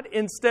God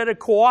instead of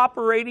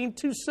cooperating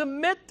to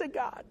submit to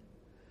God.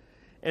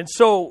 And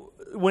so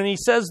when he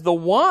says the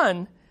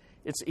one,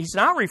 he's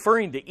not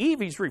referring to Eve,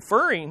 he's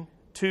referring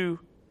to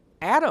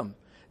Adam.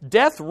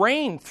 Death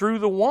reigned through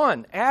the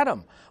one,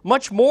 Adam.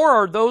 Much more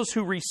are those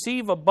who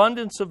receive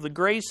abundance of the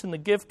grace and the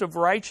gift of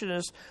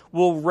righteousness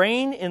will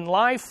reign in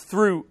life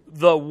through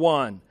the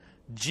one,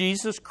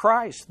 Jesus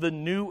Christ, the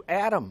new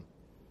Adam.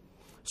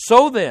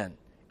 So then,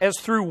 as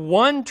through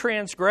one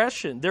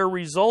transgression there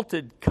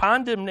resulted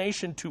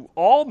condemnation to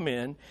all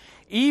men,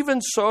 even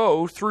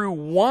so through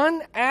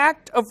one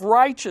act of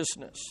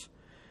righteousness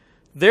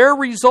there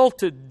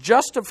resulted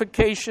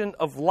justification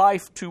of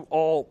life to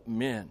all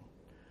men.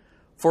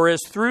 For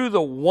as through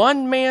the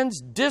one man's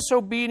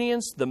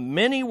disobedience the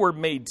many were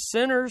made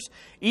sinners,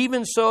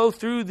 even so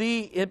through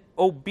the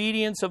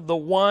obedience of the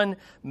one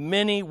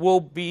many will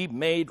be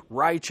made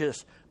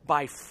righteous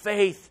by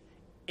faith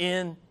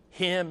in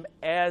him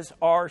as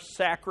our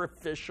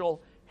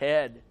sacrificial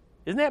head.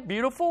 Isn't that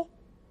beautiful?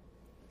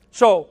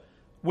 So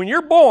when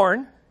you're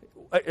born,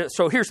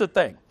 so here's the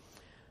thing.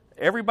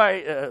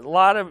 Everybody, a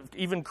lot of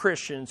even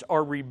Christians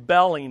are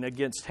rebelling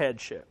against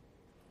headship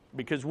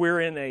because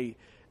we're in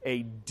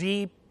a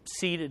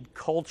deep-seated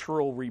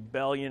cultural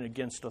rebellion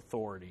against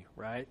authority,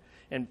 right?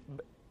 And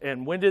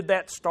when did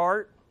that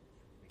start?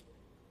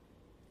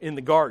 In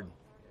the garden.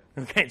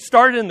 Okay, it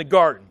started in the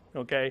garden,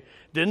 okay?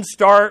 Didn't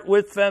start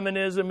with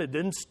feminism. It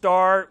didn't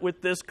start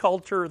with this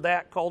culture or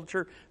that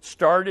culture.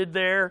 Started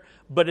there,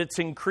 but it's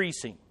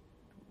increasing.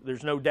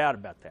 There's no doubt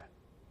about that.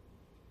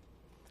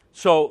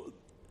 So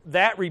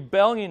that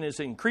rebellion is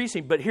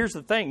increasing, but here's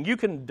the thing. You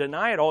can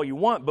deny it all you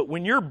want, but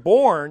when you're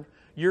born,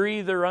 you're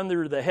either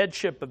under the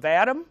headship of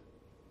Adam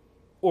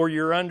or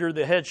you're under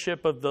the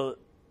headship of the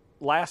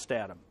last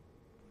Adam.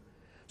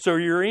 So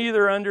you're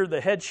either under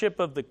the headship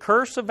of the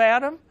curse of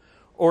Adam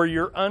or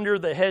you're under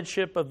the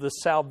headship of the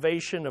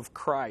salvation of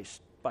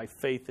Christ by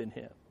faith in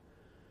him.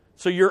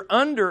 So you're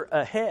under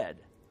a head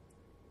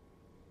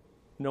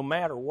no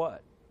matter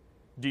what.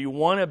 Do you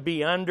want to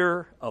be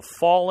under a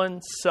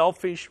fallen,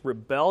 selfish,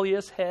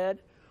 rebellious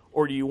head,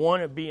 or do you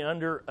want to be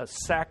under a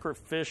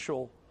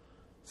sacrificial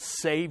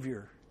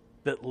Savior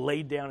that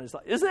laid down his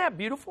life? Isn't that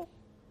beautiful?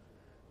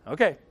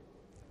 Okay,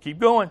 keep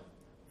going.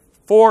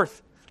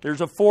 Fourth, there's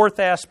a fourth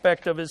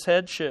aspect of his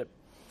headship.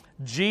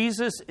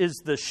 Jesus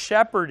is the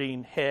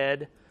shepherding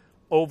head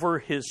over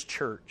his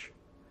church.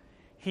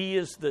 He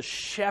is the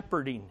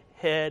shepherding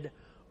head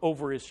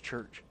over his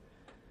church.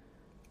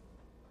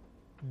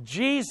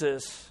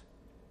 Jesus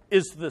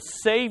is the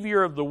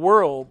Savior of the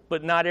world,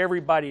 but not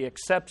everybody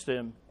accepts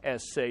him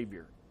as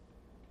Savior.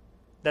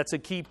 That's a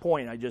key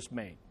point I just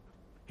made.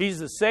 He's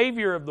the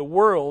Savior of the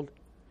world.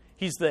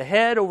 He's the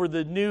head over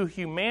the new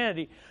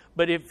humanity.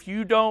 But if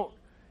you don't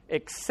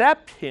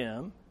accept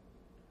him,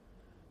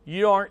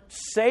 you aren't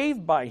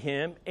saved by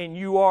him, and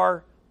you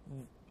are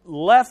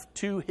left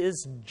to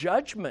his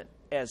judgment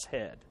as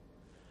head.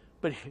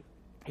 But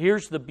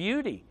here's the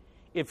beauty.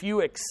 If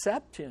you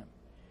accept him,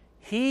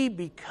 he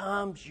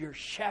becomes your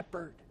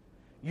shepherd,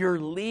 your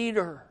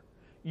leader,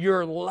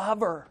 your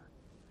lover,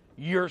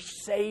 your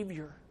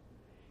Savior.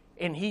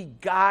 And he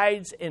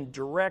guides and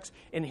directs.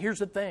 And here's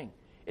the thing.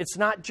 It's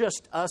not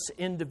just us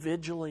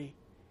individually.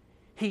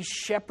 He's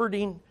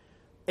shepherding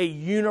a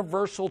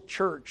universal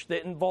church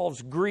that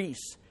involves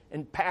Greece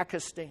and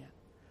Pakistan.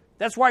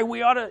 That's why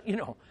we ought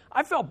to,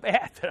 I felt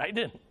bad that I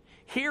didn't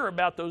hear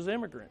about those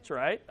immigrants,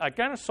 right? I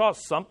kind of saw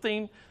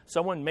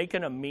someone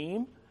making a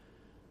meme.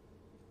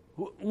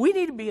 We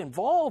need to be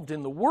involved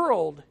in the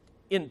world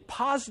in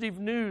positive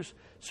news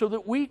so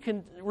that we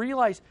can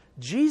realize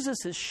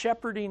Jesus is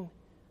shepherding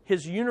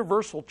his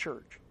universal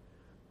church,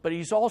 but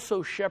he's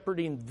also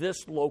shepherding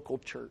this local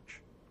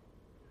church.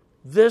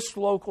 This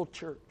local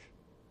church.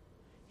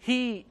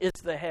 He is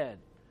the head,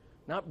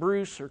 not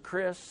Bruce or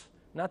Chris,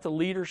 not the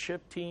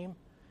leadership team.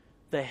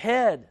 The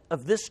head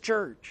of this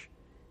church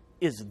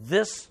is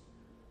this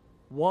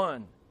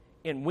one.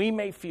 And we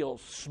may feel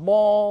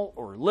small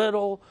or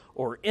little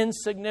or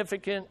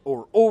insignificant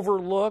or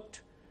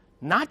overlooked,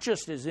 not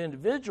just as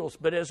individuals,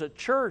 but as a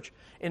church,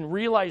 and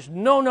realize,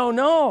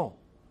 no.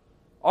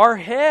 Our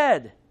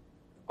head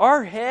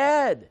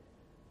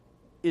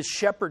is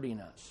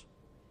shepherding us.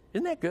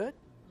 Isn't that good?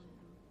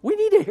 We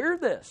need to hear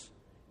this.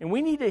 And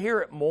we need to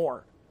hear it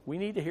more. We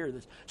need to hear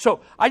this.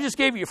 So I just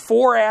gave you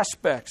 4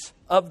 aspects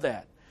of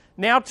that.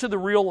 Now to the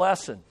real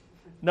lesson.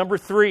 Number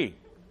 3.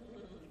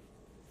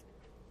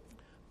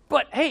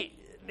 But hey,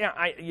 now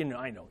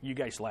I know you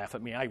guys laugh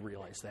at me. I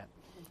realize that.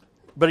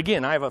 But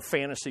again, I have a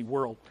fantasy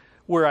world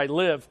where I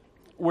live,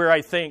 where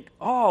I think,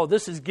 oh,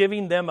 this is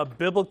giving them a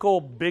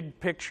biblical big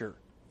picture.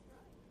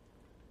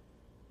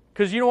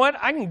 Because you know what?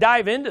 I can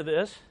dive into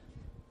this.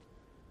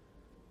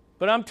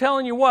 But I'm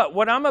telling you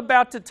what I'm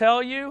about to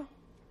tell you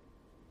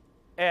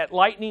at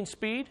lightning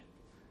speed,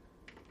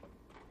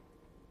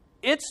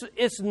 it's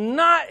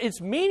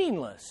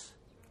meaningless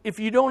if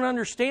you don't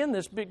understand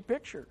this big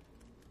picture.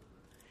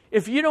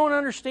 If you don't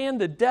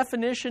understand the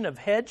definition of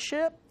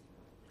headship,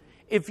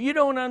 if you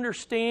don't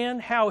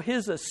understand how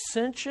his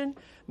ascension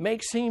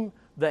makes him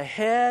the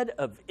head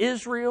of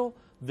Israel,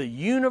 the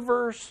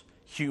universe,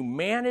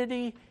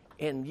 humanity,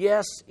 and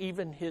yes,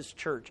 even his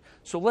church.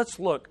 So let's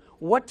look.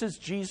 What does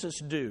Jesus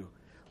do?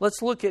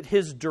 Let's look at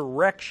his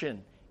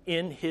direction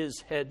in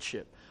his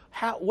headship.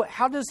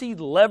 How does he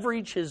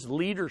leverage his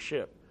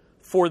leadership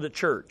for the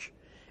church?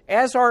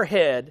 As our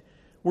head,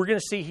 we're going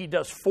to see he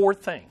does 4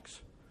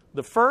 things.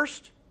 The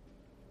first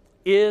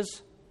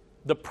is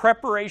the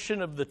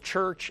preparation of the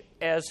church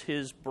as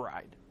his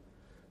bride.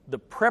 The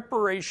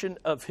preparation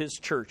of his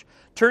church.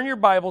 Turn your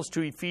Bibles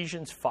to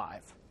Ephesians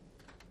 5.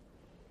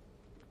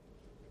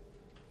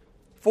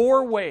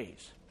 4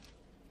 ways.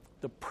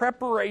 The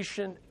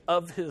preparation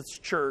of his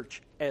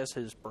church as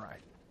his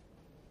bride.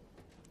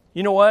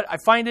 You know what? I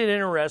find it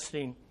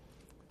interesting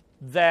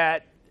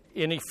that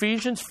in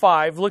Ephesians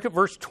 5, look at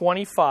verse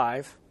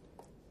 25.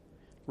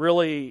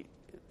 Really,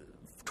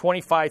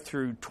 25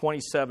 through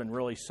 27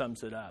 really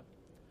sums it up.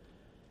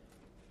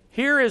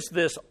 Here is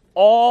this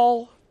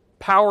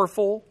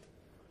all-powerful,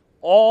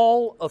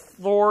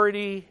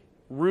 all-authority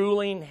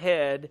ruling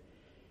head.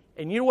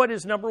 And you know what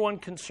his number one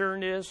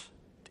concern is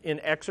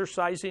in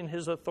exercising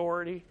his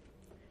authority?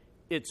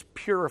 It's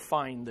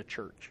purifying the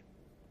church.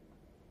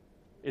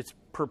 It's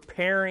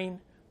preparing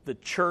the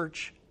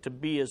church to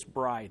be his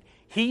bride.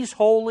 He's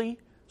holy,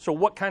 so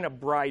what kind of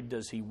bride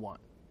does he want?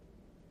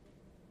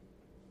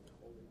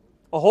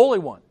 A holy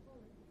one.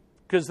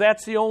 Because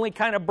that's the only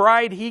kind of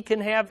bride he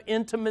can have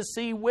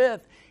intimacy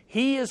with.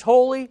 He is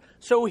holy,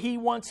 so he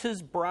wants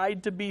his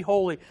bride to be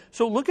holy.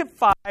 So look at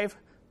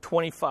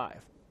 5:25.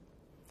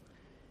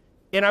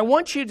 And I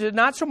want you to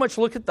not so much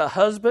look at the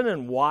husband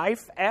and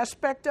wife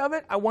aspect of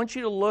it. I want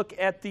you to look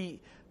at the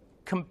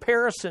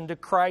comparison to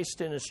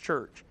Christ and his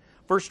church.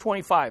 Verse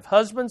 25,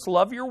 husbands,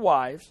 love your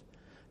wives,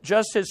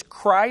 just as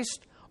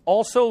Christ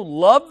also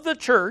loved the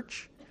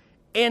church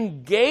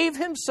and gave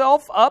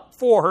himself up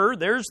for her.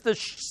 There's the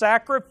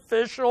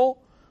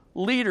sacrificial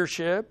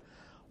leadership.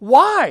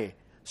 Why?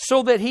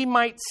 So that he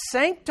might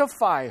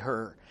sanctify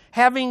her,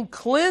 having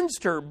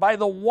cleansed her by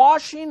the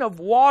washing of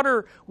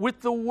water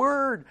with the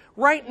word.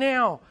 Right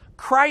now,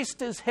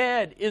 Christ as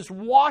head is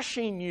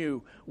washing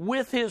you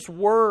with his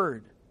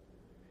word.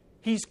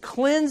 He's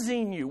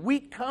cleansing you.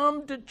 We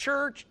come to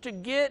church to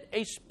get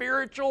a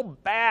spiritual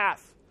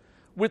bath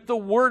with the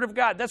Word of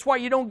God. That's why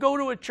you don't go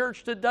to a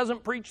church that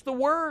doesn't preach the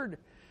Word.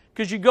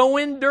 Because you go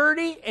in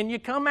dirty and you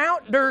come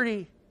out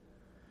dirty.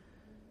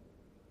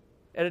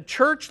 At a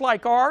church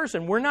like ours,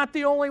 and we're not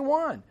the only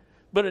one,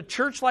 but a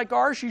church like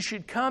ours, you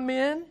should come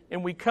in,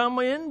 and we come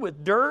in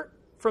with dirt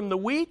from the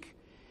week,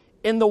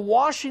 and the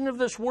washing of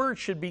this Word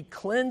should be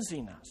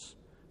cleansing us,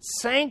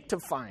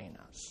 sanctifying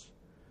us.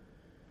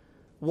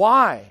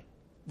 Why?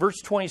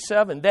 Verse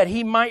 27, that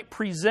he might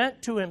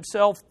present to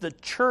himself the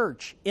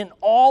church in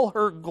all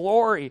her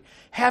glory,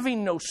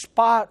 having no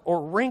spot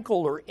or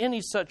wrinkle or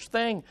any such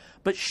thing,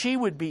 but she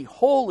would be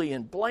holy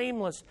and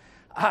blameless.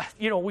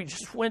 We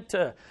just went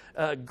to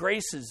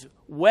Grace's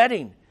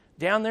wedding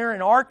down there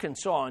in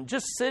Arkansas, and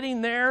just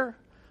sitting there,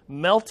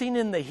 melting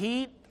in the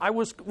heat, I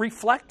was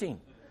reflecting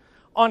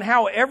on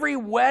how every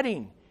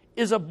wedding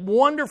is a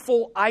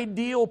wonderful,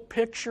 ideal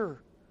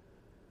picture.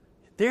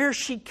 There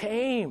she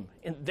came,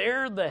 and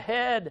there the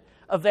head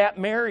of that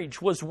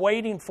marriage was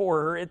waiting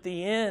for her at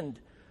the end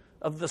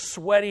of the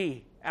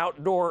sweaty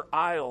outdoor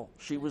aisle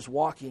she was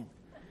walking.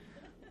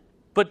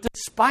 But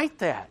despite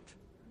that,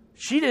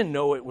 she didn't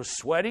know it was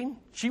sweating.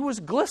 She was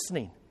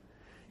glistening,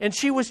 and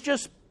she was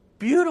just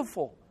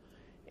beautiful.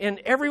 And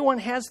everyone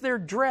has their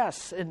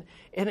dress, and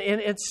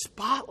it's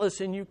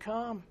spotless, and you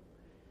come.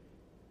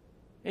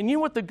 And you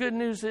know what the good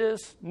news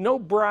is? No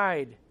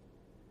bride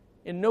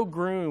and no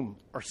groom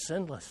are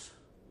sinless.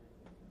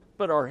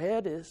 But our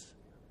head is.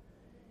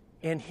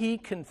 And he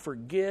can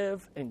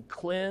forgive and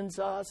cleanse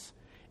us,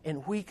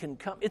 and we can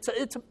come.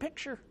 It's a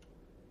picture.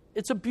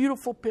 It's a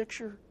beautiful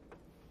picture.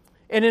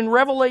 And in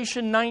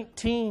Revelation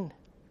 19,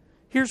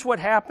 here's what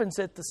happens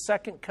at the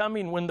second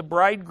coming when the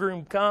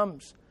bridegroom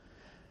comes.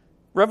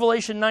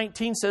 Revelation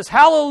 19 says,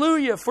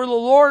 hallelujah, for the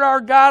Lord our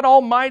God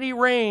Almighty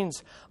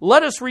reigns.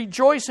 Let us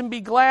rejoice and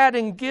be glad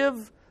and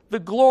give the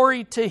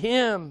glory to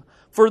him.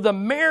 For the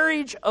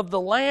marriage of the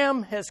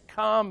Lamb has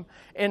come,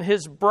 and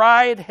his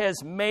bride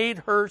has made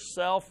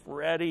herself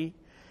ready.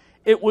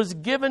 It was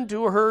given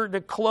to her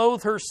to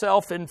clothe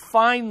herself in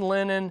fine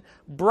linen,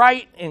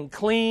 bright and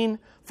clean,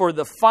 for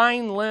the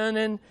fine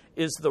linen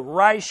is the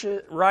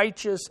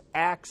righteous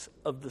acts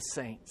of the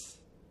saints.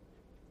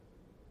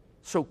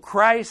 So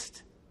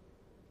Christ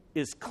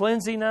is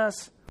cleansing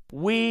us.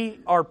 We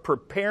are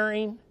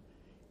preparing,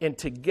 and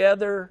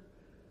together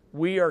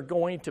we are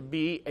going to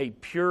be a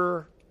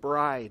pure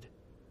bride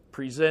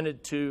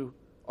presented to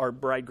our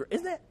bridegroom.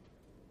 Isn't that?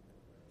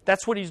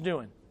 That's what he's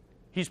doing.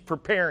 He's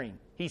preparing.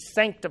 He's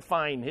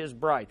sanctifying his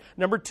bride.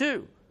 Number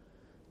 2,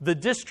 the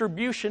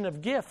distribution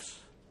of gifts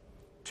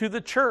to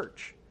the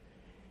church.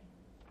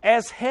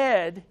 As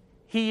head,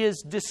 he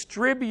is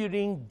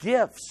distributing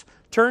gifts.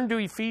 Turn to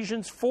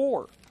Ephesians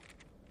 4.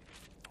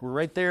 We're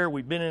right there.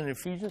 We've been in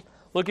Ephesians.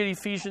 Look at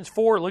Ephesians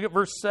 4. Look at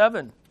verse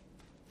 7.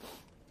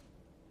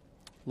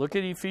 Look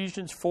at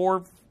Ephesians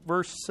 4,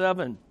 verse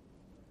 7.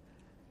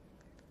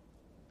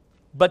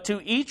 But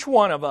to each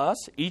one of us,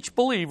 each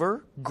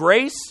believer,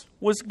 grace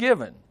was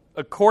given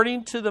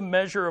according to the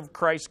measure of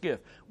Christ's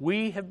gift.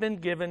 We have been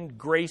given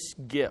grace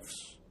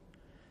gifts.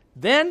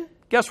 Then,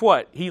 guess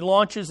what? He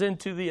launches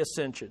into the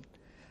ascension.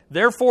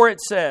 Therefore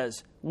it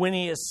says, when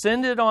he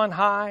ascended on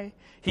high,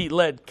 he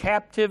led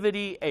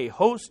captivity a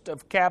host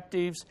of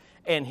captives,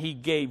 and he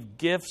gave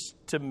gifts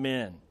to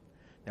men.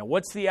 Now,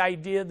 what's the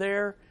idea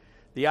there?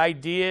 The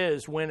idea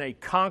is when a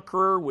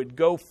conqueror would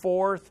go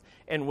forth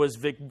and was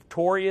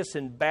victorious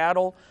in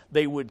battle,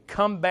 they would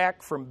come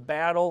back from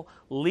battle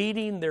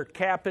leading their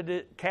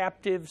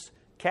captives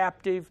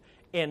captive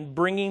and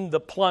bringing the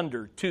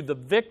plunder. To the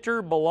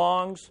victor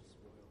belongs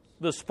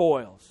the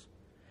spoils.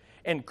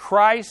 And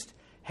Christ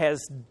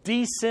has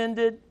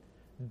descended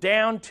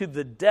down to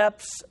the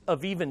depths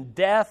of even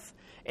death,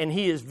 and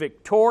he is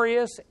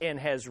victorious and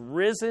has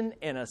risen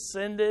and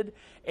ascended,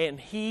 and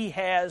he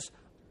has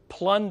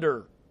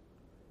plunder.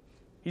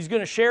 He's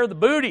going to share the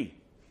booty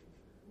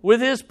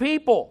with his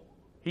people.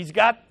 He's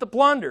got the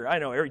plunder. I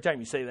know, every time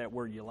you say that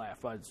word you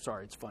laugh. I'm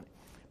sorry, it's funny.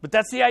 But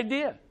that's the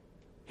idea.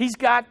 He's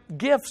got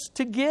gifts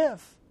to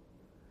give.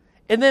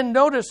 And then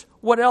notice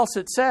what else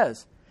it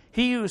says.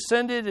 He who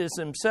ascended is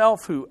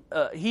himself,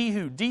 he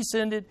who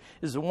descended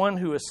is the one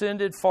who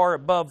ascended far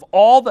above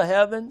all the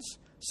heavens,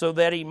 so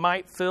that he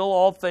might fill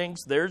all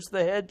things. There's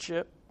the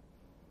headship,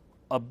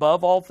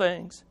 above all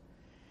things.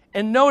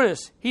 And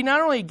notice, he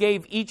not only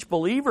gave each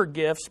believer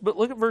gifts, but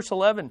look at verse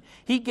 11.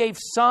 He gave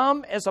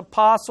some as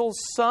apostles,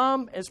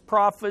 some as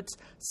prophets,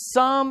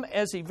 some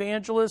as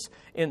evangelists,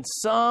 and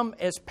some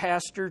as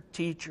pastor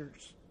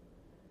teachers.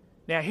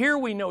 Now here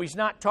we know he's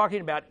not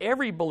talking about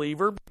every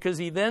believer, because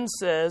he then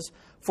says,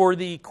 for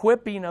the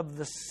equipping of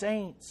the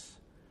saints.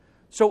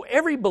 So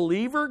every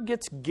believer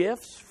gets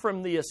gifts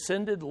from the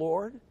ascended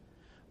Lord,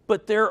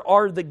 but there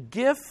are the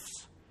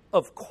gifts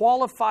of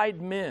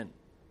qualified men,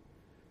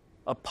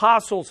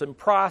 apostles and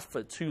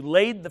prophets who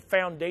laid the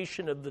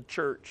foundation of the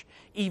church,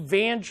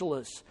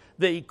 evangelists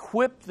that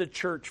equip the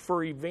church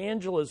for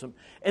evangelism,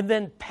 and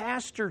then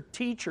pastor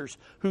teachers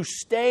who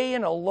stay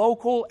in a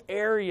local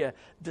area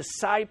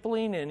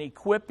discipling and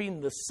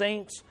equipping the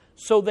saints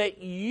so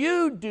that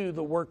you do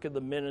the work of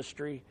the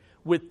ministry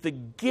with the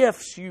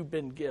gifts you've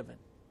been given.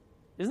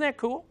 Isn't that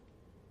cool?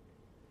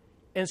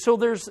 And so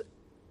there's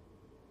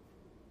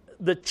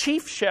the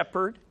chief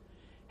shepherd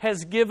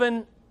has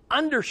given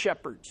under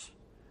shepherds.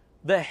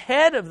 The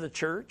head of the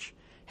church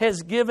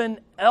has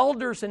given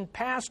elders and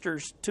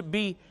pastors to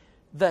be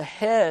the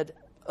head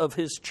of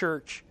his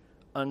church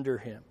under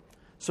him.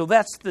 So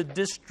that's the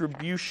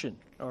distribution,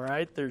 all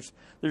right? There's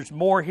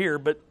more here,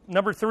 but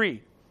number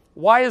 3,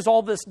 why is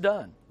all this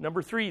done?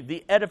 Number 3,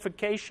 the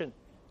edification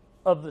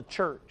of the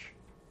church.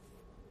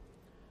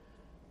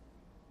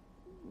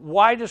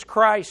 Why does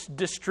Christ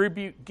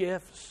distribute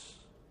gifts?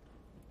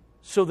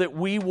 So that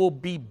we will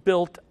be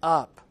built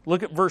up.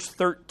 Look at verse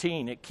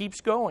 13. It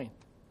keeps going.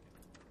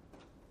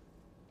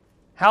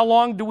 How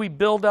long do we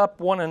build up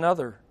one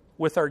another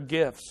with our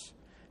gifts?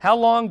 How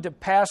long do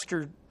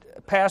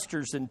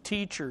pastors and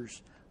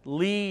teachers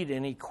lead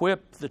and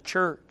equip the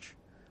church?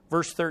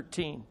 Verse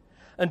 13.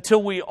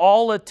 Until we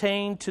all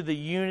attain to the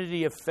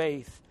unity of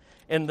faith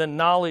and the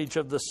knowledge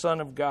of the Son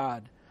of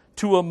God,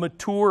 to a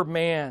mature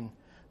man,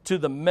 to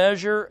the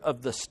measure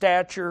of the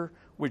stature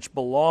which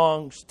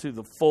belongs to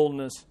the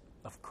fullness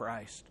of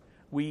Christ.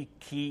 We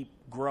keep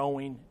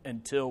growing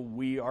until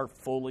we are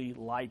fully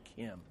like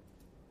him.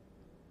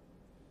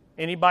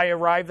 Anybody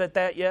arrived at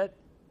that yet?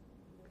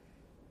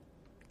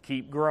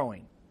 Keep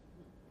growing.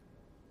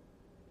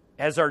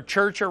 Has our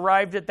church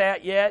arrived at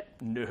that yet?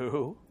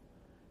 No.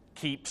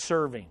 Keep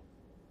serving.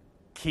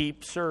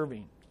 Keep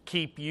serving.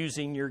 Keep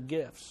using your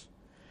gifts.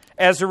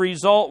 As a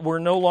result, we're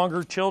no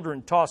longer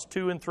children tossed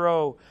to and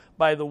fro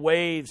by the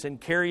waves and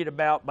carried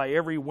about by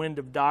every wind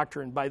of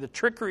doctrine, by the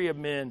trickery of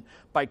men,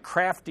 by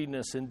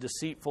craftiness and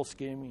deceitful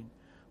scheming.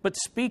 But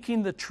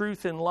speaking the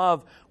truth in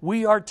love,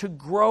 we are to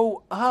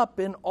grow up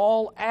in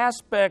all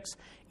aspects,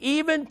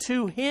 even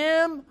to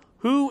him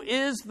who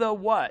is the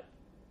what?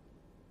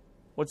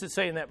 What's it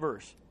say in that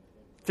verse?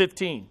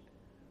 15.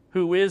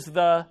 Who is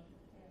the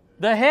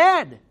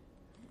head.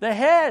 The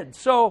head.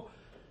 So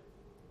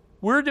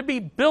We're to be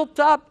built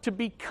up to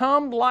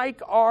become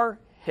like our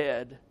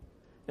head.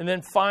 And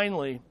then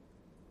finally,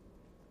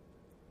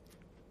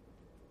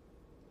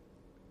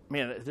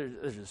 man,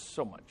 there's just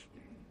so much.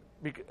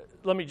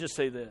 Let me just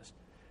say this.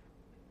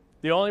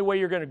 The only way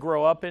you're going to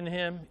grow up in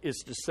Him is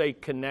to stay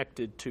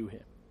connected to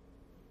Him.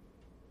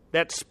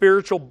 That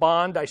spiritual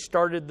bond I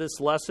started this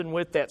lesson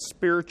with, that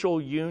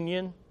spiritual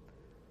union,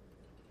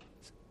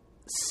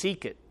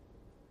 seek it.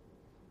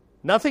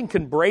 Nothing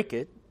can break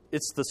it.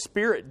 It's the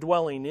Spirit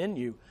dwelling in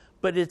you.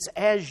 But it's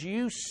as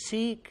you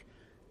seek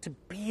to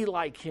be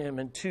like Him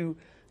and to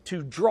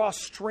draw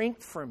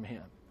strength from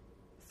Him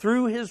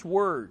through His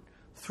Word,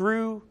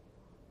 through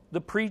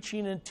the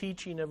preaching and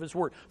teaching of His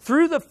Word,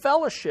 through the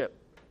fellowship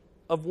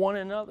of one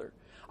another.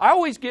 I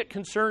always get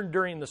concerned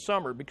during the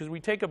summer because we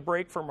take a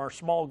break from our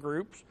small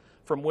groups,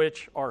 from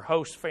which our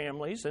host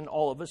families and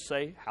all of us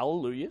say,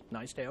 hallelujah,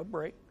 nice to have a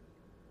break,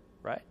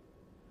 right?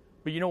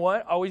 But you know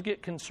what? I always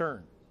get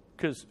concerned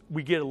because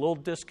we get a little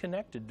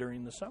disconnected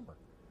during the summer.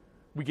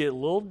 We get a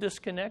little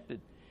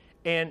disconnected,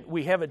 and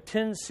we have a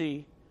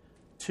tendency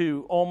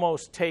to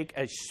almost take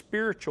a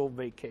spiritual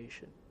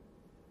vacation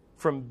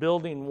from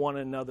building one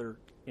another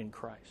in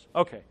Christ.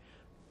 Okay,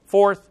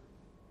 fourth,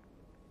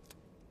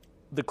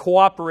 the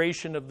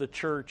cooperation of the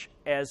church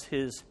as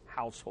His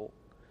household.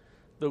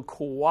 The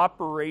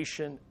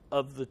cooperation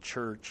of the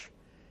church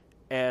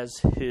as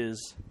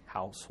His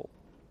household.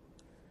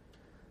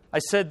 I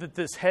said that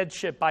this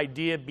headship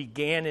idea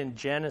began in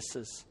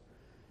Genesis,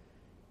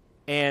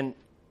 and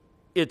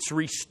it's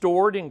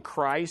restored in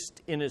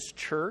Christ in His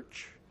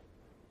church,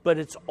 but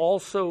it's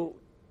also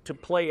to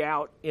play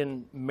out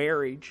in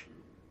marriage,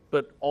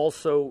 but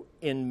also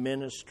in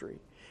ministry.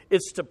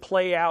 It's to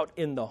play out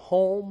in the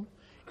home,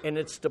 and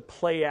it's to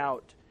play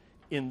out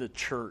in the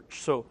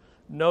church. So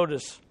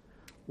notice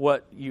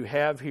what you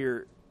have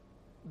here,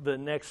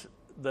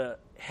 the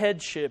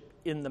headship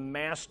in the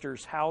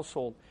master's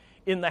household.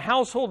 In the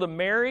household of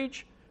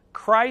marriage,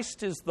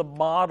 Christ is the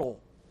model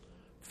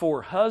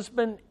for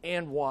husband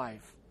and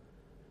wife.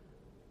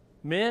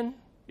 Men,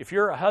 if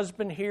you're a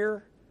husband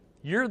here,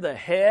 you're the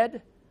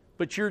head,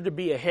 but you're to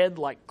be a head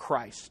like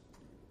Christ.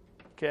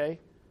 Okay?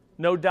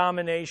 No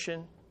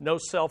domination, no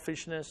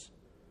selfishness,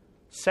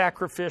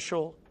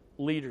 sacrificial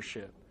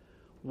leadership.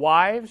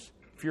 Wives,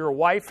 if you're a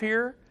wife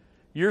here,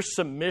 your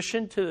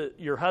submission to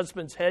your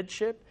husband's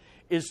headship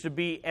is to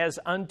be as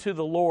unto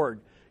the Lord.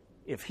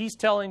 If he's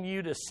telling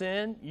you to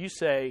sin, you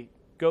say,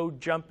 go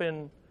jump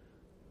in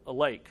a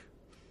lake.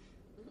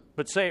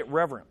 But say it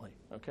reverently,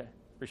 okay?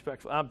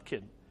 Respectfully. I'm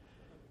kidding.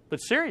 But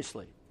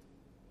seriously,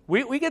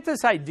 we get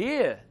this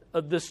idea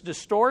of this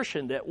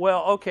distortion that,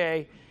 well,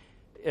 okay,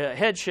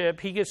 headship,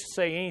 he gets to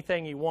say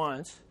anything he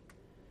wants.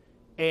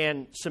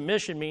 And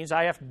submission means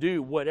I have to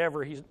do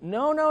whatever he's...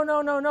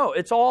 No.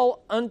 It's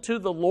all unto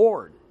the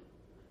Lord.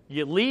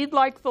 You lead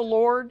like the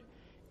Lord,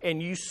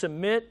 and you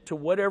submit to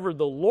whatever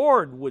the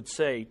Lord would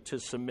say to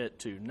submit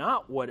to,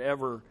 not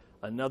whatever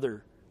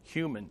another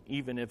human,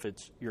 even if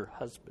it's your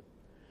husband.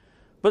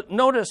 But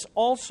notice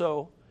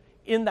also,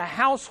 in the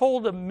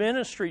household of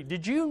ministry,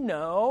 did you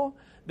know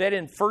that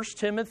in 1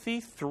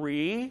 Timothy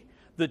 3,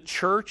 the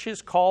church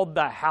is called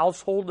the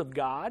household of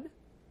God?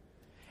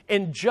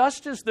 And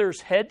just as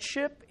there's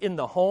headship in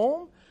the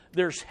home,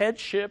 there's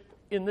headship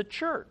in the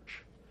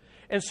church.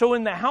 And so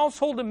in the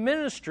household of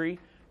ministry,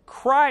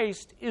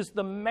 Christ is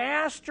the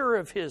master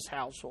of His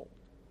household.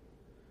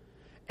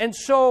 And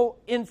so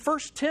in 1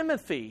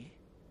 Timothy,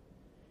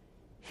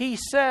 he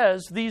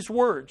says these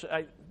words.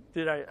 I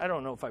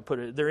don't know if I put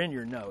it, they're in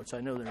your notes. I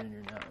know they're in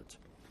your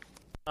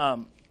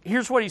notes.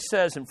 Here's what he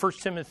says in 1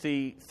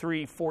 Timothy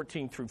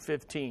 3:14 through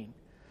 15.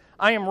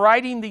 I am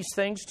writing these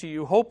things to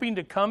you, hoping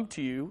to come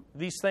to you.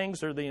 These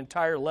things are the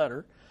entire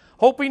letter.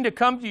 Hoping to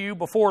come to you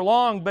before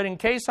long, but in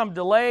case I'm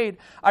delayed,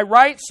 I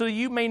write so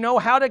you may know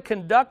how to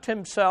conduct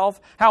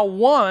himself, how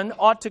one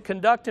ought to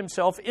conduct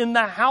himself in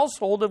the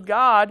household of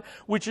God,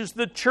 which is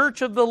the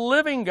church of the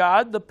living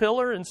God, the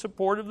pillar and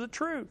support of the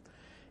truth.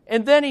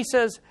 And then he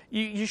says,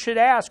 you should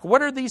ask,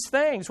 what are these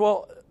things?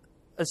 Well,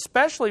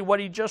 especially what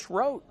he just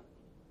wrote.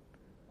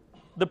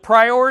 The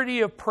priority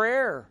of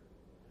prayer.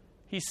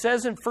 He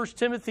says in 1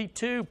 Timothy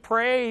 2,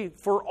 pray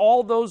for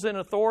all those in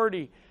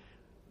authority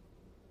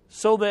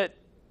so that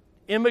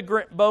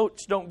immigrant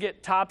boats don't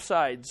get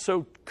topside,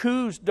 so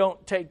coups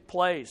don't take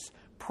place.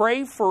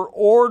 Pray for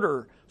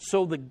order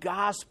so the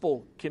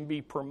gospel can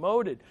be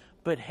promoted.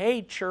 But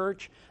hey,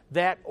 church,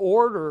 that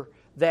order,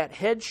 that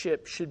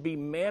headship should be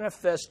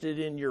manifested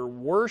in your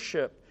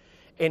worship.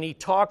 And he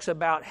talks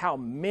about how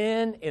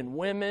men and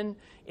women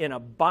in a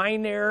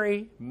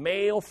binary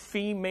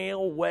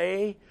male-female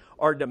way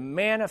are to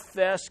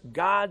manifest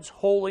God's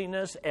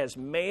holiness as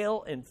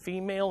male and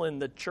female in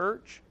the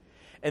church.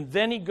 And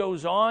then he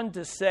goes on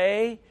to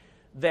say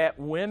that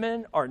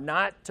women are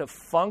not to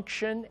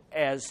function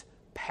as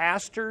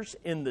pastors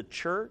in the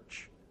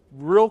church.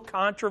 Real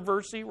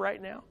controversy right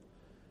now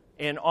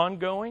and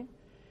ongoing.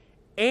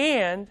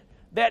 And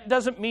that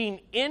doesn't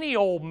mean any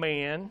old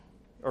man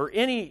or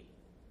any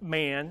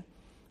man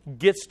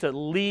gets to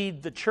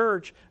lead the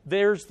church,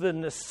 there's the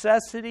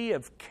necessity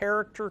of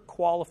character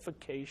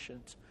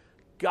qualifications.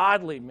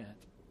 Godly men.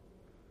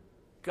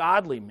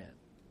 Godly men.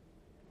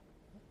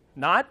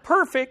 Not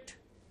perfect,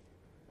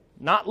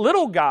 not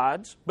little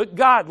gods, but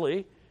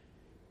godly,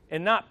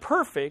 and not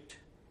perfect,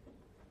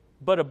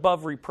 but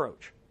above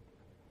reproach.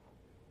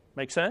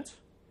 Make sense?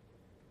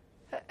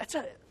 That's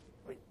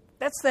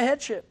the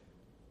headship.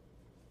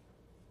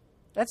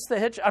 That's the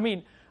headship. I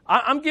mean,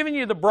 I'm giving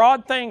you the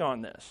broad thing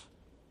on this.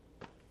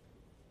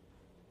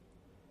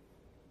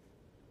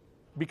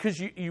 Because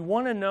you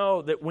want to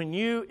know that when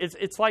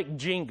it's like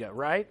Jenga,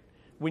 right?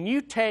 When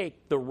you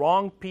take the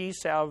wrong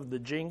piece out of the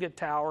Jenga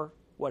tower,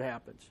 what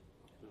happens?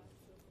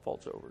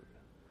 Falls over.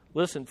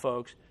 Listen,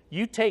 folks,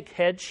 you take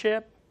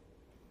headship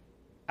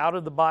out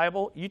of the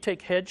Bible, you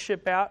take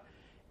headship out,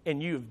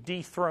 and you've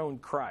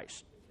dethroned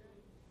Christ.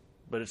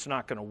 But it's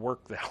not going to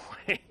work that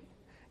way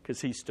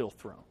because he's still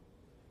throne,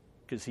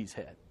 because he's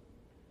head.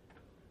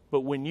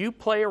 But when you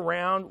play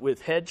around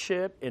with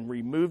headship and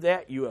remove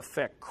that, you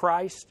affect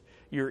Christ.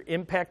 You're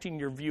impacting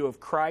your view of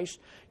Christ.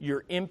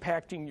 You're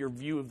impacting your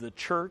view of the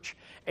church.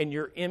 And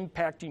you're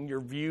impacting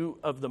your view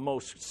of the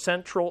most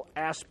central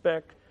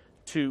aspect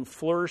to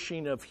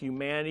flourishing of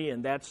humanity,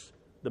 and that's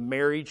the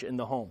marriage and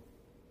the home.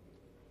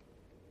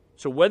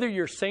 So whether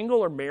you're single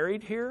or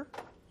married here,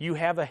 you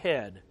have a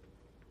head.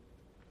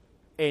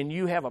 And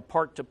you have a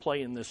part to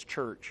play in this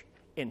church.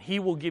 And he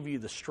will give you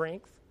the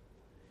strength.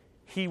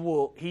 He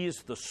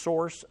is the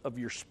source of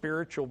your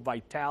spiritual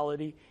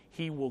vitality.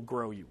 He will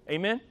grow you.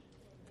 Amen?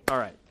 All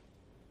right.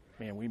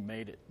 Man, we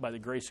made it by the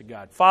grace of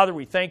God. Father,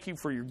 we thank you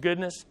for your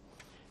goodness.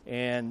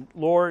 And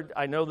Lord,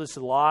 I know this is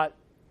a lot,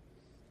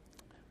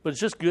 but it's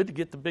just good to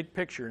get the big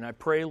picture. And I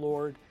pray,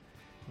 Lord,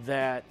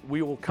 that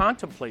we will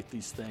contemplate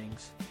these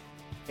things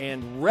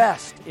and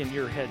rest in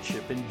your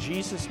headship. In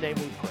Jesus' name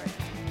we pray.